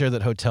making sure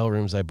that hotel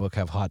rooms I book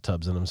have hot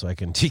tubs in them so I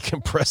can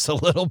decompress a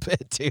little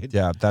bit, dude.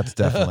 Yeah, that's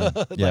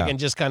definitely... and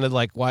just kind of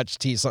like watch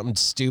something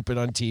stupid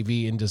on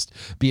TV and just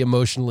be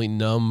emotionally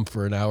numb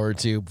for an hour or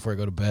two before I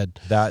go to bed.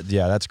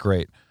 That's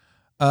great.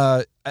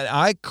 And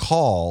I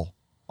call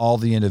all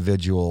the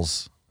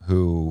individuals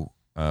who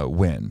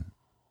win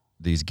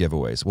these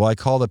giveaways. Well, I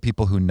call the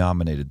people who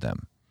nominated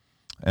them.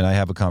 And I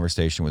have a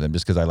conversation with them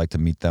just because I like to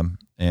meet them,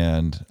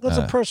 and that's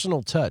a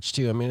personal touch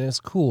too. I mean, it's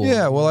cool.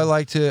 Yeah, well, I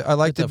like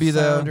to be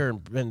the founder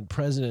and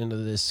president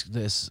of this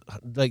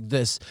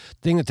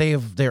thing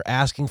that they're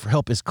asking for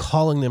help is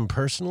calling them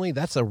personally.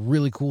 That's a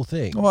really cool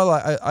thing. Well,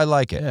 I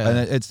like it, and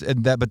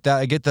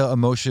I get the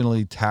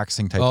emotionally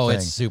taxing type thing. Oh,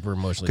 it's super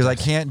emotionally because I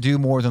can't do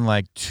more than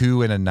like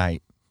 2 in a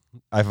night.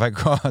 If I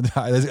go,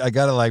 I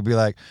gotta like be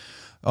like,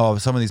 oh,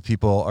 some of these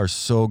people are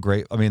so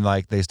great. I mean,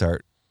 like they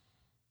start.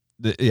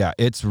 Yeah,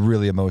 it's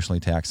really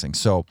emotionally taxing.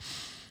 So,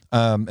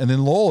 and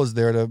then Lowell is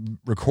there to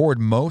record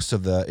most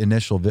of the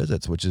initial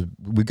visits, which is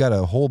we've got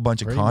a whole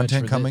bunch of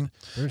content coming.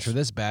 For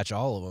this batch,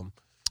 all of them.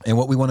 And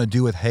what we want to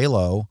do with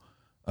Halo,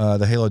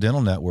 the Halo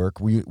Dental Network,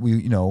 we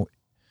you know,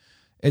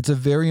 it's a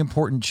very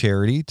important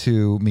charity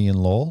to me and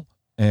Lowell,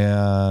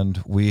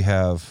 and we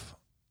have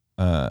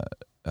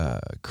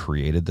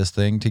created this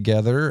thing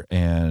together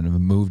and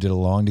moved it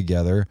along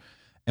together,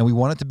 and we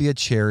want it to be a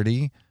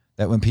charity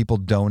that when people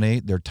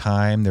donate their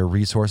time, their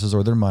resources,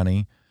 or their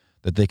money,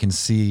 that they can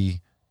see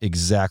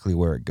exactly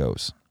where it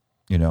goes.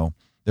 You know,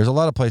 there's a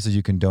lot of places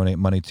you can donate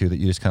money to that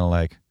you just kind of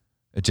like,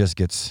 it just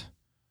gets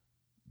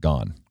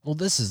gone. Well,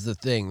 this is the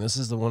thing. This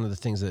is one of the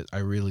things that I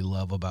really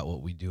love about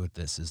what we do with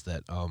this is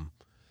that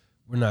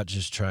we're not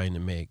just trying to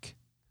make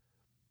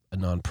a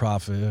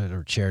nonprofit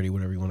or charity,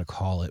 whatever you want to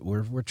call it.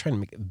 We're trying to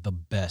make the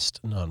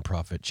best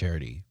nonprofit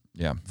charity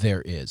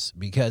there is,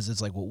 because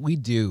it's like what we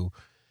do.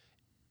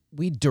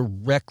 We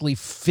directly,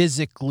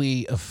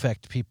 physically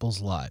affect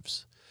people's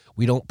lives.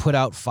 We don't put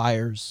out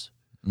fires.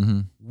 Mm-hmm.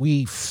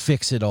 We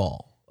fix it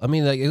all. I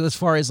mean, like, as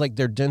far as like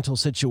their dental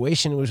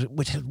situation,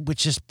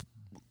 which is,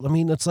 I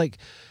mean, it's like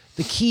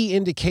the key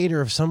indicator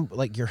of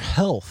like your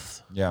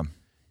health. Yeah,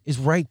 is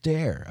right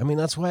there. I mean,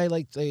 that's why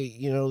like they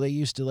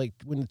used to like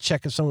when to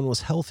check if someone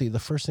was healthy, the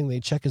first thing they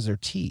check is their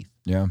teeth.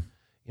 Yeah.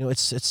 You know,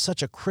 it's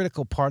such a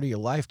critical part of your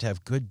life to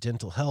have good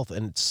dental health,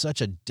 and it's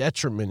such a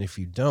detriment if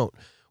you don't.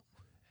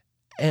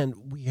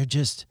 And we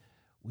just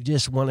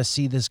want to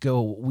see this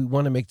go. We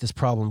want to make this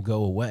problem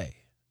go away.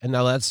 And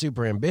now that's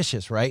super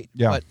ambitious, right?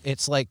 Yeah. But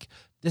it's like,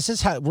 this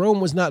is how Rome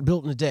was not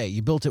built in a day.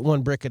 You built it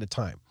one brick at a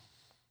time.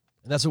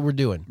 And that's what we're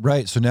doing.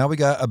 Right. So now we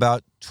got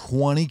about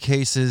 20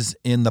 cases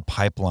in the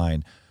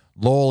pipeline.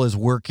 Lowell is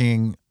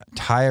working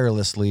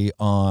tirelessly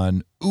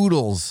on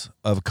oodles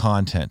of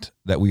content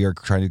that we are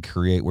trying to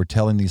create. We're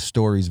telling these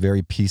stories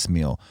very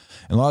piecemeal.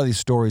 And a lot of these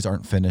stories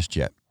aren't finished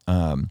yet.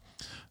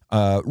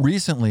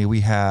 Recently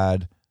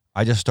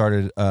I just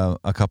started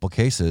a couple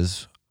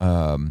cases.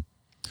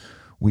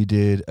 We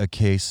did a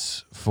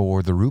case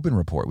for the Rubin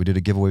Report. We did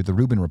a giveaway of the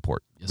Rubin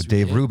Report with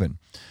Dave Rubin.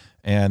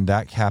 And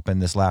that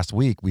happened this last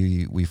week.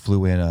 We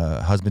flew in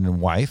a husband and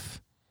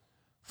wife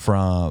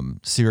from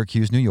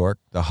Syracuse, New York.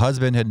 The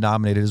husband had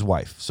nominated his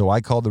wife. So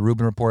I called the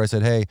Rubin Report. I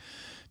said, hey,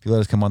 if you let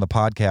us come on the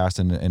podcast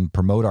and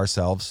promote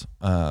ourselves,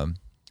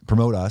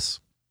 promote us,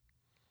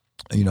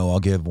 you know,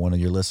 I'll give one of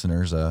your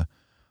listeners a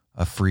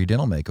free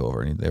dental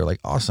makeover. And they were like,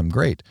 awesome,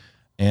 great.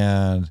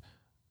 And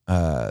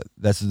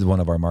that's one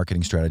of our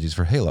marketing strategies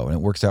for Halo. And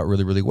it works out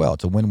really, really well.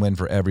 It's a win-win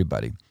for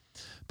everybody.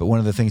 But one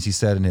of the things he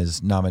said in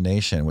his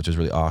nomination, which was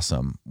really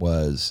awesome,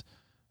 was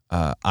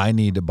I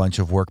need a bunch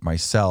of work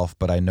myself,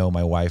 but I know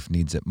my wife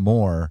needs it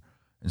more.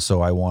 And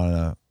so I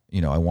want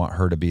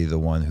her to be the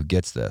one who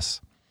gets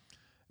this.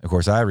 Of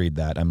course, I read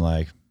that. I'm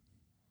like,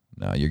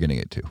 No, you're gonna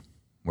get 2.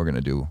 We're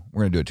gonna do a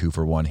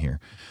 2-for-1 here.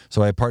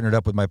 So I partnered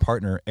up with my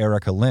partner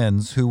Erica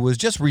Lenz, who was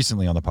just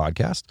recently on the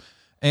podcast,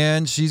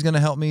 and she's gonna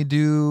help me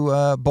do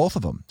both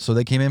of them. So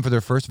they came in for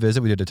their first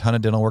visit. We did a ton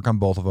of dental work on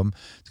both of them.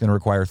 It's gonna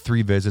require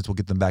 3 visits. We'll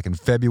get them back in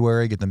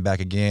February, get them back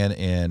again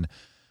in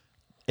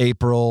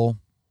April,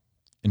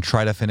 and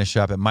try to finish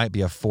up. It might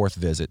be a 4th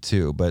visit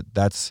too, but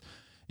that's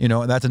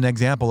an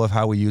example of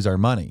how we use our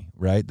money,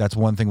 right? That's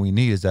one thing we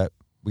need, is that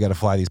we got to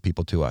fly these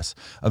people to us.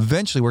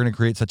 Eventually, we're going to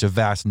create such a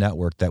vast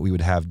network that we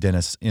would have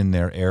dentists in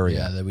their area.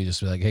 Yeah, that we just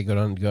be like, hey, go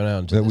down to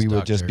that this we would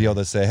doctor. just be able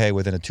to say, hey,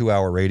 within a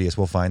 2-hour radius,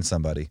 we'll find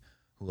somebody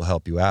who will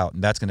help you out.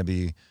 And that's going to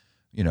be,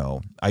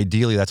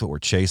 ideally, that's what we're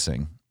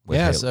chasing. with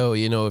Yeah, Halo.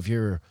 so, if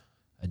you're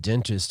a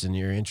dentist and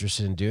you're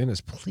interested in doing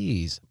this,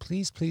 please,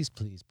 please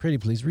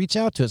reach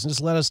out to us and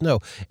just let us know.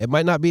 It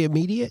might not be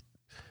immediate,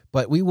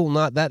 but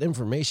that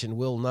information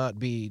will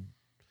be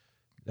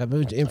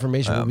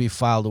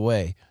filed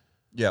away.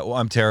 Yeah, well,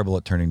 I'm terrible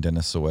at turning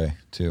dentists away,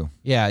 too.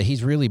 Yeah,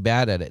 he's really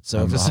bad at it.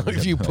 So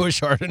if you push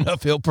hard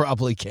enough, he'll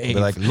probably cave.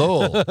 Be like,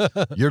 Lowell,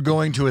 you're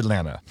going to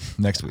Atlanta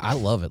next week. I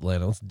love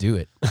Atlanta. Let's do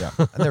it. Yeah,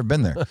 I've never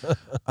been there.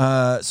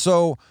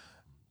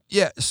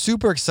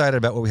 Super excited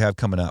about what we have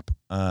coming up.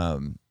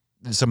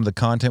 Some of the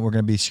content we're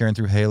going to be sharing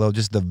through Halo,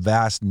 just the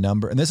vast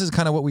number. And this is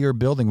kind of what we are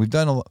building. We've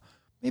done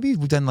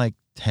like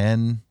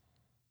 10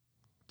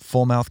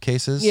 full mouth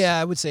cases. Yeah,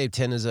 I would say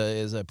 10 is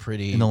a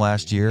pretty in the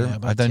last year. Yeah,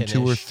 I've done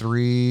 2 or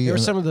 3. There were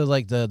some of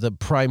the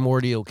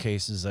primordial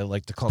cases, I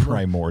like to call them.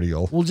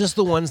 Primordial. Well, just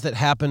the ones that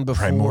happened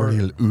before.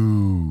 Primordial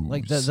ooze.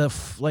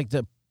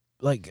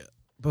 Like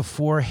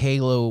before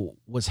Halo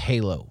was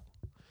Halo.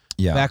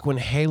 Yeah. Back when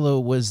Halo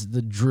was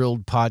the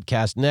Drilled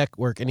Podcast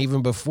Network, and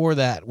even before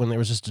that, when there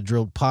was just a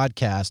Drilled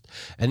Podcast,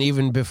 and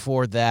even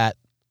before that,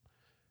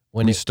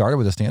 when we started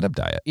with a stand-up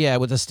diet. Yeah,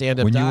 with a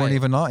stand-up when diet. You weren't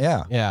even on.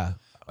 Yeah. Yeah.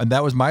 And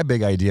that was my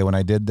big idea when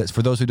I did this.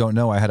 For those who don't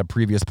know, I had a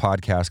previous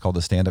podcast called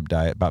The Stand-Up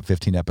Diet, about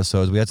 15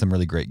 episodes. We had some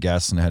really great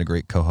guests, and I had a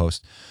great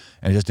co-host,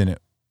 and it just didn't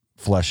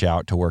flesh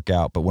out to work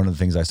out. But one of the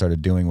things I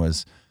started doing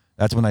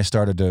that's when I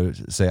started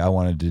to say I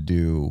wanted to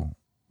do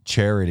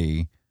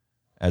charity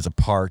as a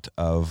part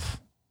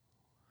of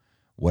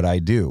what I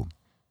do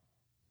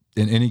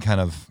in any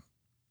kind of,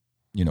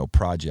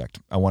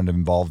 project. I wanted to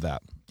involve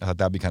that. I thought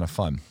that'd be kind of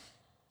fun.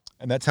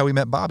 And that's how we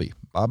met Bobby.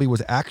 Bobby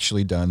was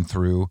actually done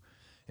through,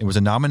 it was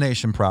a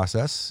nomination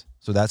process.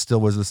 So that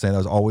still was the same. That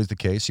was always the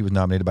case. She was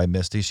nominated by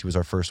Misty. She was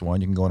our first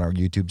one. You can go on our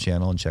YouTube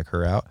channel and check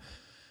her out.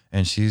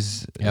 And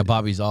she's... Yeah,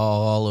 Bobby's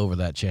all over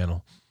that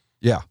channel.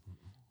 Yeah,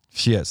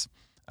 she is.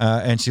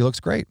 And she looks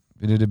great.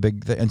 We did a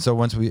big thing. And so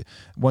once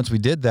we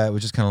did that, it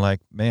was just kind of like,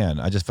 man,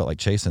 I just felt like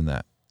chasing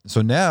that.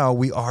 So now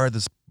we are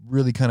this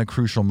really kind of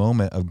crucial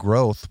moment of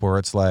growth where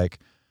it's like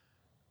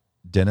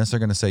dentists are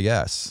going to say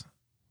yes.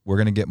 We're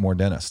going to get more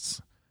dentists.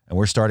 And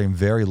we're starting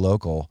very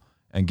local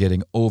and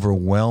getting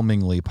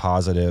overwhelmingly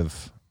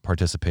positive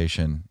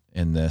participation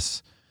in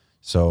this.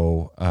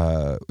 So,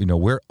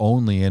 we're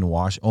only in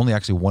only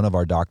actually one of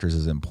our doctors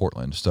is in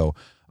Portland. So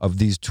of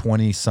these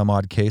 20 some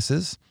odd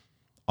cases,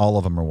 all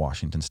of them are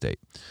Washington State.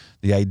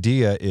 The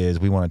idea is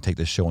we want to take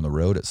this show on the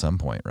road at some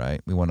point, right?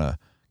 We want to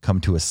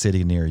come to a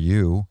city near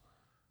you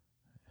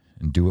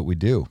and do what we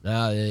do.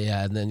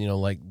 Yeah. And then,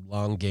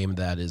 long game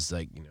that is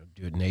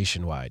do it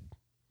nationwide,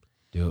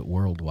 do it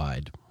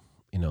worldwide.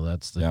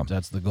 That's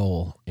the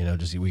goal.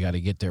 Just we got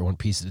to get there one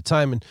piece at a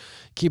time and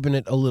keeping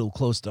it a little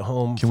close to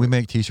home. Can we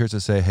make t-shirts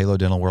that say Halo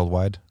Dental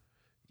Worldwide?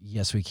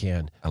 Yes, we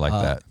can. I like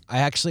that. I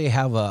actually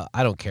have I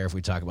don't care if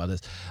we talk about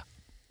this.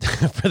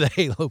 For the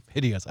Halo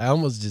videos, I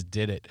almost just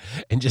did it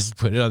and just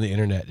put it on the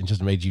internet and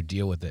just made you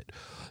deal with it.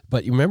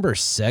 But you remember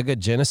Sega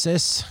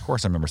Genesis? Of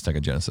course I remember Sega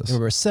Genesis.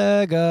 Remember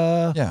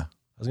Sega? Yeah.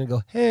 I was going to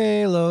go,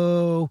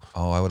 Halo.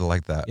 Oh, I would have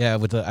liked that. Yeah,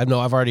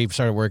 I've already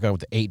started working on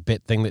with the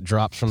 8-bit thing that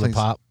drops from the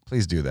pop.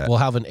 Please do that. We'll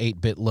have an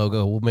 8-bit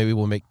logo. Maybe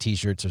we'll make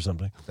t-shirts or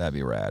something. That'd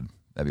be rad.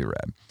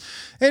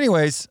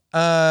 Anyways,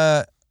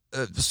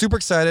 super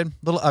excited.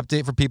 Little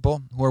update for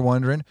people who are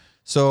wondering.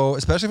 So,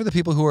 especially for the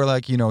people who are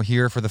like,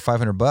 here for the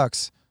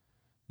 $500,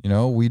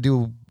 we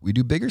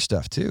do bigger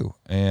stuff too.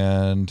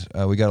 And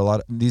we got a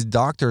lot of these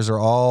doctors are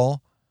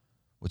all,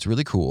 what's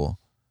really cool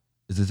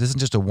is that this isn't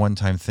just a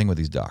one-time thing with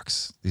these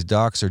docs. These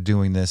docs are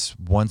doing this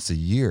once a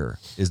year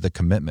is the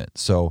commitment.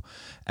 So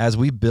as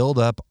we build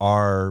up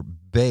our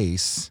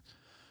base,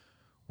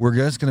 we're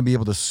just going to be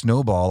able to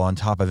snowball on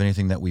top of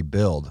anything that we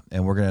build.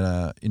 And we're going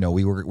to,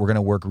 we're going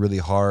to work really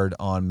hard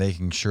on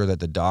making sure that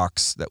the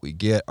docs that we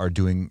get are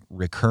doing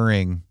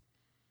recurring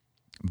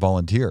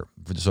volunteer.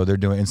 So they're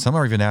doing, and some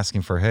are even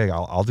asking for, hey,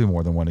 I'll do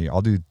more than one a year.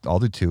 I'll do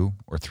 2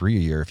 or 3 a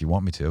year if you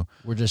want me to.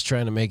 We're just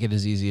trying to make it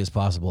as easy as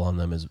possible on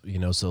them, as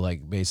so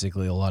like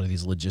basically a lot of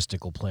these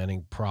logistical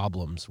planning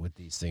problems with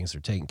these things are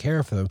taken care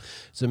of for them.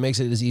 So it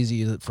makes it as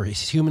easy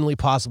as humanly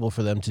possible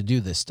for them to do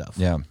this stuff.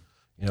 Yeah.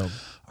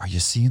 Are you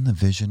seeing the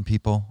vision,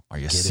 people? Are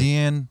you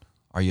seeing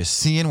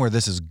where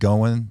this is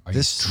going?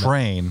 This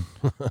train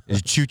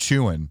is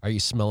choo-chooing. Are you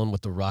smelling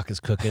what The Rock is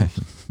cooking?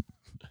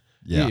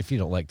 Yeah. If you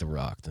don't like The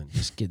Rock, then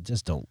just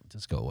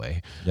go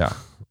away. Yeah.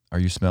 Are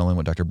you smelling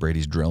what Dr.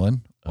 Brady's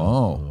drilling?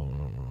 Oh.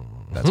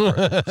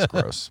 That's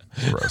gross.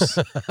 That's gross.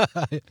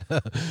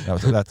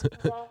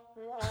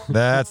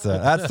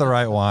 That's the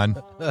right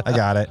one. I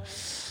got it.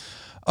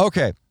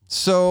 Okay.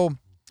 So,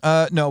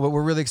 no, but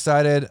we're really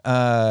excited.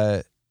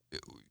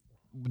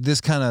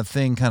 This kind of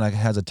thing kind of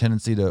has a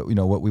tendency to,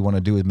 what we want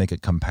to do is make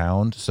it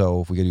compound.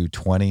 So if we could do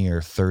 20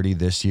 or 30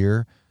 this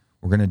year,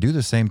 we're going to do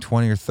the same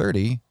 20 or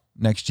 30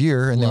 next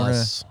year. And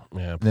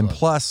then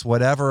plus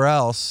whatever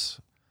else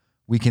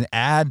we can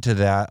add to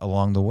that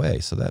along the way.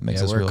 So that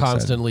makes us real We're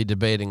constantly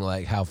debating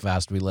like how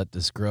fast we let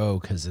this grow,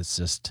 because it's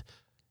just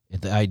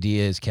the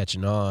idea is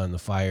catching on. The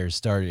fire's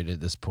started at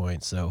this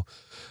point, so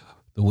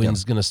the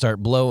wind's going to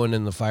start blowing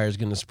and the fire's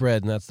going to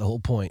spread, and that's the whole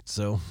point.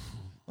 So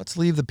let's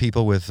leave the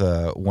people with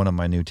one of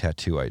my new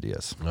tattoo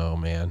ideas. Oh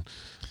man,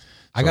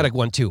 I got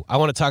one too. I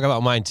want to talk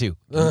about mine too.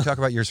 Can you talk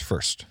about yours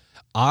first?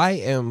 I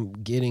am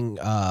getting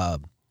I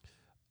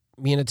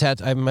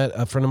met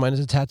a friend of mine is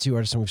a tattoo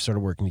artist, and we've started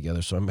working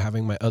together. So I'm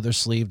having my other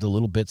sleeve, the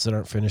little bits that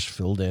aren't finished,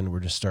 filled in. We're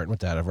just starting with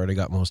that. I've already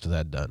got most of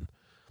that done,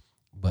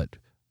 but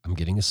I'm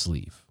getting a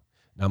sleeve.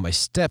 Now, my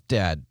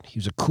stepdad, he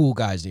was a cool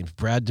guy. His name's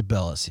Brad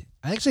DeBellis.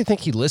 I actually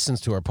think he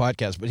listens to our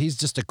podcast, but he's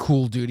just a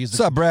cool dude. What's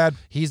up, Brad?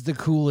 He's the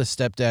coolest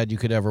stepdad you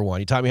could ever want.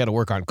 He taught me how to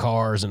work on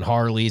cars and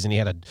Harleys, and he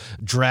had a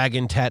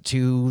dragon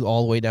tattoo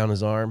all the way down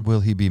his arm. Will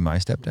he be my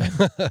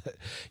stepdad?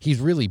 He's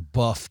really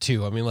buff,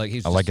 too. I mean, like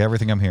I like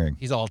everything I'm hearing.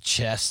 He's all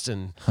chest,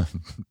 and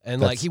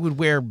like he would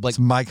wear like... It's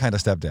my kind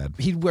of stepdad.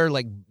 He'd wear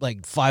like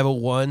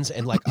 501s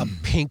and like a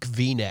pink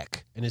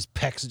V-neck, and his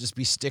pecs would just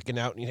be sticking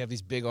out, and he'd have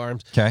these big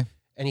arms. Okay.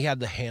 And he had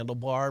the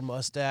handlebar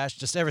mustache.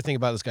 Just everything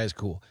about this guy's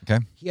cool. Okay.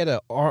 He had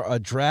a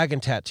dragon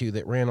tattoo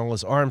that ran all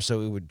his arms,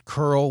 so it would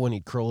curl when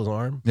he'd curl his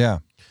arm. Yeah.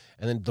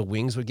 And then the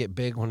wings would get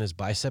big when his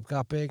bicep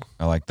got big.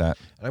 I like that.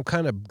 And I'm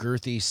kind of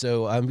girthy,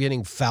 so I'm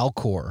getting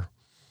Falcor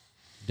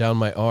down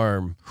my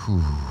arm.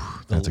 Whew,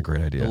 that's a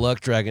great idea. The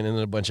luck dragon, and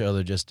then a bunch of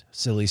other just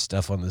silly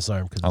stuff on this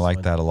arm. I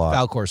like that a lot.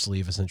 Falcor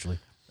sleeve, essentially.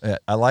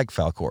 I like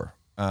Falcor.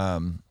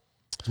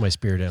 It's my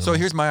spirit animal. So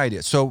here's my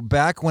idea. So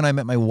back when I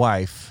met my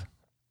wife,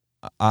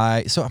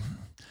 I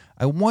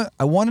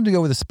wanted to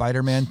go with a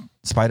Spider-Man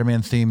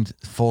themed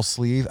full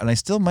sleeve, and I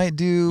still might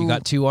do. You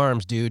got two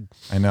arms, dude.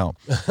 I know.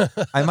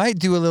 I might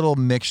do a little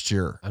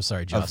mixture. I'm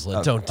sorry, Jocelyn.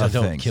 Of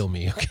Don't kill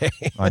me, okay?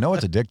 I know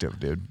it's addictive,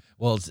 dude.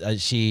 Well,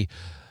 she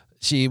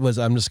was.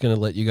 I'm just gonna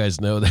let you guys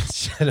know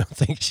that I don't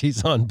think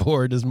she's on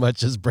board as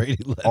much as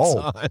Brady lets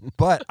on.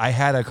 But I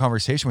had a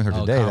conversation with her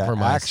today that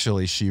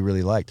actually she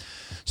really liked.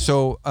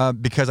 So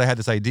because I had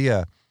this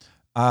idea,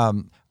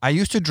 I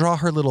used to draw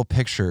her little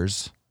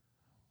pictures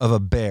of a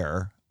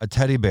bear, a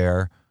teddy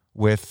bear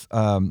with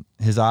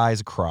his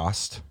eyes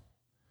crossed,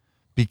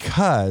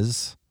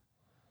 because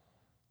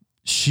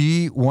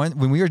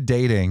when we were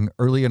dating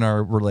early in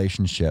our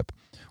relationship,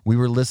 we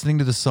were listening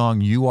to the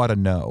song "You Ought to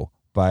Know"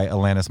 by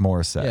Alanis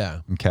Morissette. Yeah.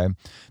 Okay.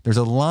 There's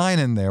a line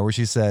in there where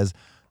she says,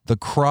 "The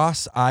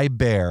cross I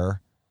bear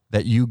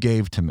that you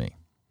gave to me."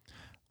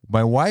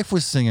 My wife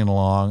was singing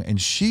along, and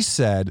she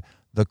said,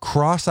 "The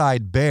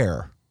cross-eyed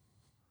bear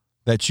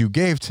that you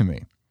gave to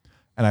me."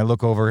 And I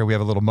look over and we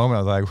have a little moment.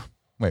 I was like,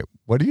 wait,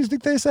 what do you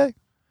think they say? And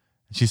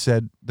she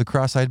said, "The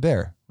cross-eyed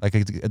bear." Like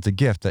it's a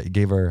gift that you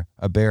gave her,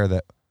 a bear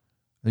that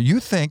you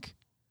think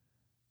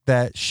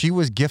that she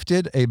was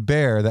gifted a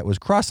bear that was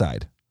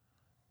cross-eyed.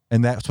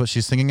 And that's what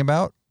she's singing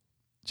about.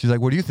 She's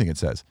like, "What do you think it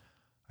says?"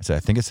 I said, "I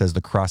think it says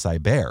the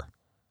cross-eyed bear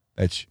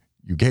that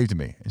you gave to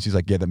me." And she's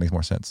like, "Yeah, that makes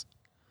more sense."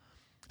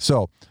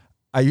 So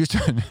I used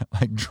to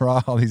like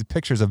draw all these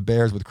pictures of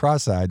bears with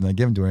cross-eyed, and I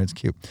give them to her, and it's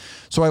cute.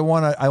 So I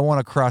want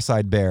a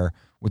cross-eyed bear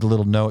with a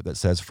little note that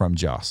says "From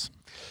Joss."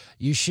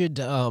 You should.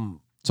 So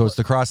it's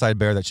the cross-eyed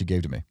bear that she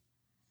gave to me.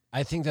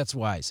 I think that's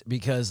wise,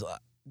 because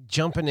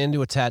jumping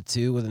into a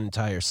tattoo with an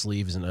entire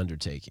sleeve is an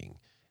undertaking.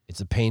 It's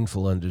a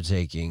painful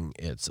undertaking.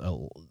 It's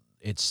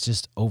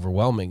just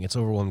overwhelming. It's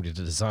overwhelming to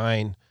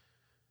design,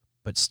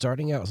 but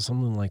starting out with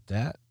something like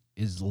that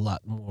is a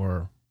lot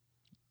more.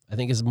 I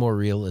think it's more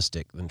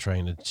realistic than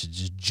trying to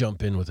just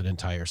jump in with an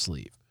entire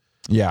sleeve.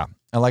 Yeah.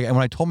 And when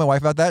I told my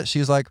wife about that, she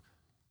was like,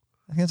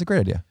 "I think that's a great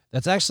idea."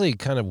 That's actually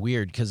kind of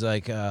weird, because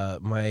like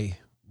me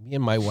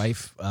and my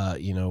wife,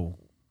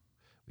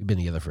 we've been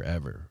together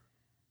forever,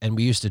 and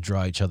we used to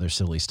draw each other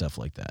silly stuff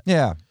like that.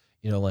 Yeah.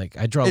 Like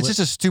I draw. It's just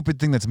a stupid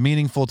thing that's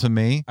meaningful to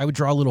me. I would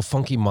draw little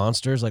funky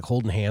monsters like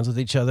holding hands with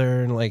each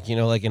other, and like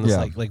in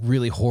this like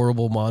really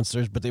horrible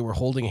monsters, but they were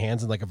holding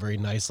hands in like a very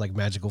nice like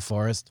magical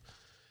forest.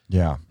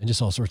 Yeah. And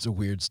just all sorts of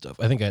weird stuff.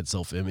 I think I had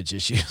self-image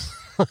issues.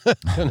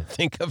 Trying to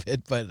think of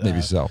it, but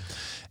maybe so.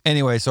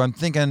 Anyway, so I'm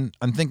thinking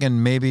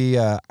maybe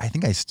I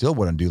think I still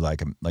wouldn't do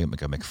like a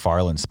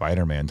McFarlane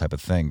Spider-Man type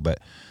of thing, but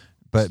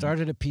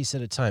start at a piece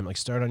at a time. Like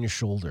start on your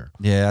shoulder.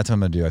 Yeah, that's what I'm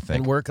gonna do. I think.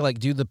 And work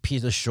do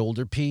the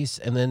shoulder piece,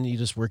 and then you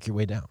just work your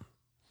way down.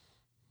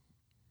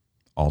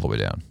 All the way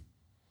down.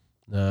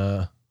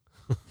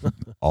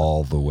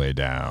 All the way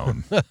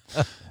down.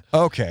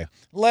 Okay,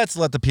 let's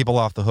let the people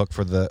off the hook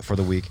for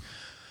the week.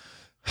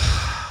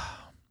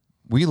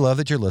 We love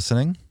that you're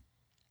listening.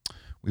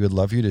 We would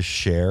love you to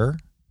share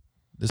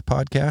this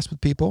podcast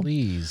with people.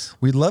 Please.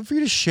 We'd love for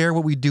you to share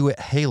what we do at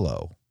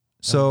Halo.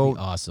 That So, would be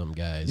awesome,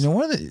 guys. you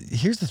know,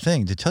 here's the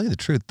thing, to tell you the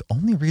truth, the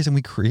only reason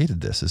we created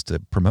this is to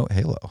promote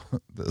Halo.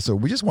 So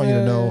we just want you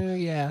to know.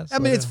 Yeah. I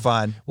mean, it's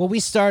fun. Well, we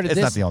started It's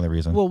this. not the only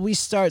reason. Well, we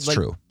started. It's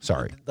true.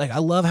 Sorry. Like, I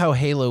love how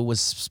Halo was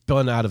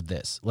spun out of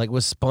this. Like,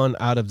 was spun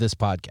out of this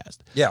podcast.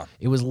 Yeah.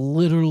 It was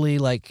literally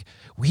like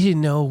we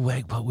didn't know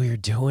what we were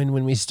doing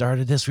when we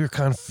started this. We were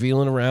kind of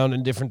feeling around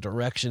in different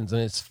directions,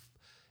 and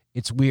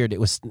it's weird. It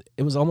was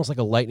almost like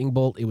a lightning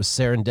bolt. It was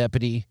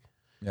serendipity.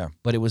 Yeah.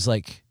 But it was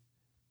like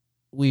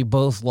we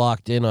both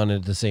locked in on it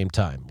at the same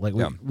time. Like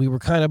we were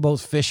kind of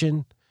both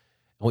fishing,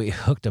 and we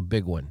hooked a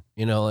big one.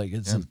 You know, like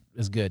it's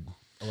good.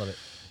 I love it.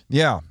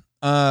 Yeah.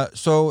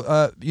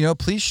 So, you know,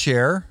 please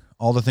share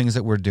all the things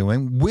that we're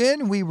doing.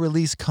 When we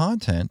release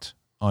content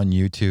on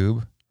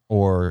YouTube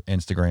or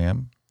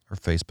Instagram or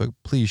Facebook,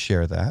 please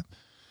share that.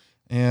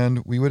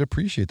 And we would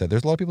appreciate that.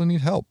 There's a lot of people who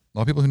need help, a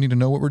lot of people who need to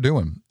know what we're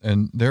doing.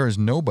 And there is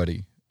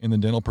nobody in the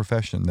dental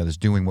profession that is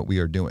doing what we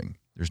are doing.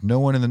 There's no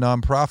one in the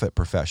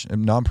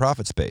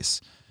nonprofit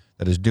space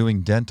that is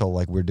doing dental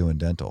like we're doing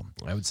dental.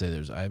 I would say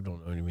I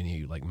don't know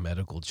any like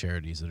medical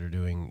charities that are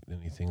doing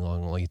anything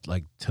along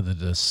like to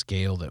the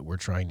scale that we're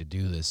trying to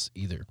do this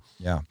either.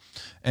 Yeah.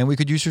 And we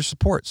could use your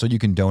support. So you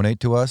can donate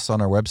to us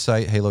on our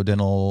website,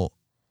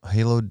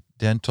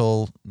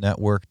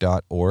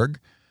 halodentalnetwork.org.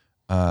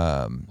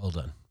 Well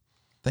done.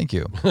 Thank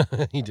you.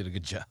 You did a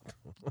good job.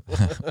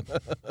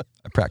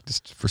 I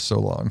practiced for so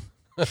long.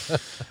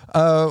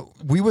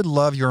 We would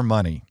love your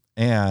money,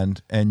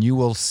 and you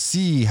will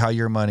see how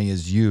your money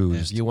is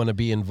used If you want to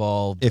be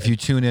involved, if you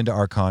tune into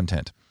our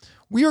content.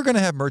 We are going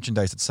to have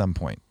merchandise at some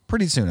point,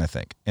 pretty soon, I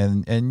think,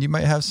 and you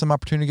might have some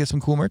opportunity to get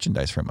some cool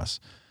merchandise from us.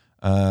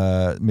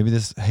 Maybe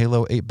this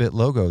Halo 8-bit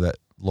logo that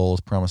Lowell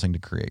is promising to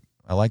create.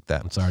 I like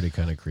that. it's already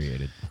kind of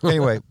created.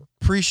 Anyway,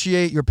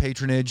 appreciate your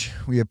patronage.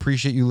 We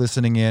appreciate you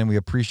listening in. We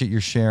appreciate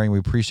your sharing. We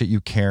appreciate you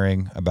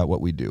caring about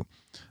what we do.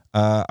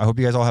 I hope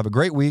you guys all have a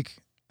great week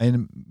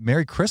and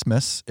Merry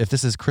Christmas. If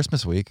this is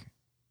Christmas week,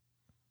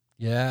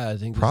 Yeah, I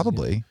think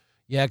probably.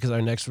 Yeah, because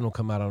our next one will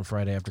come out on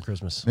Friday after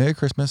Christmas. Merry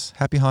Christmas.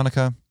 Happy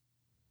Hanukkah.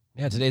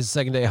 Yeah, today's the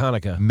second day of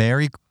Hanukkah.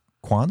 Merry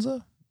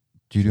Kwanzaa.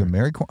 Do you do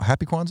a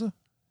Happy Kwanzaa?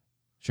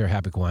 Sure,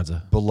 happy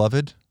Kwanzaa.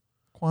 Beloved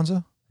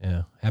Kwanzaa?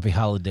 Yeah, happy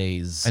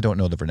holidays. I don't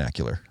know the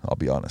vernacular. I'll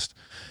be honest.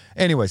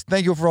 Anyways,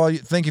 thank you for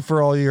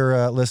all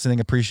your listening.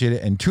 Appreciate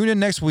it. And tune in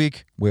next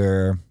week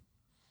where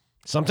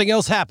Something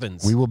else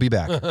happens. we will be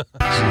back.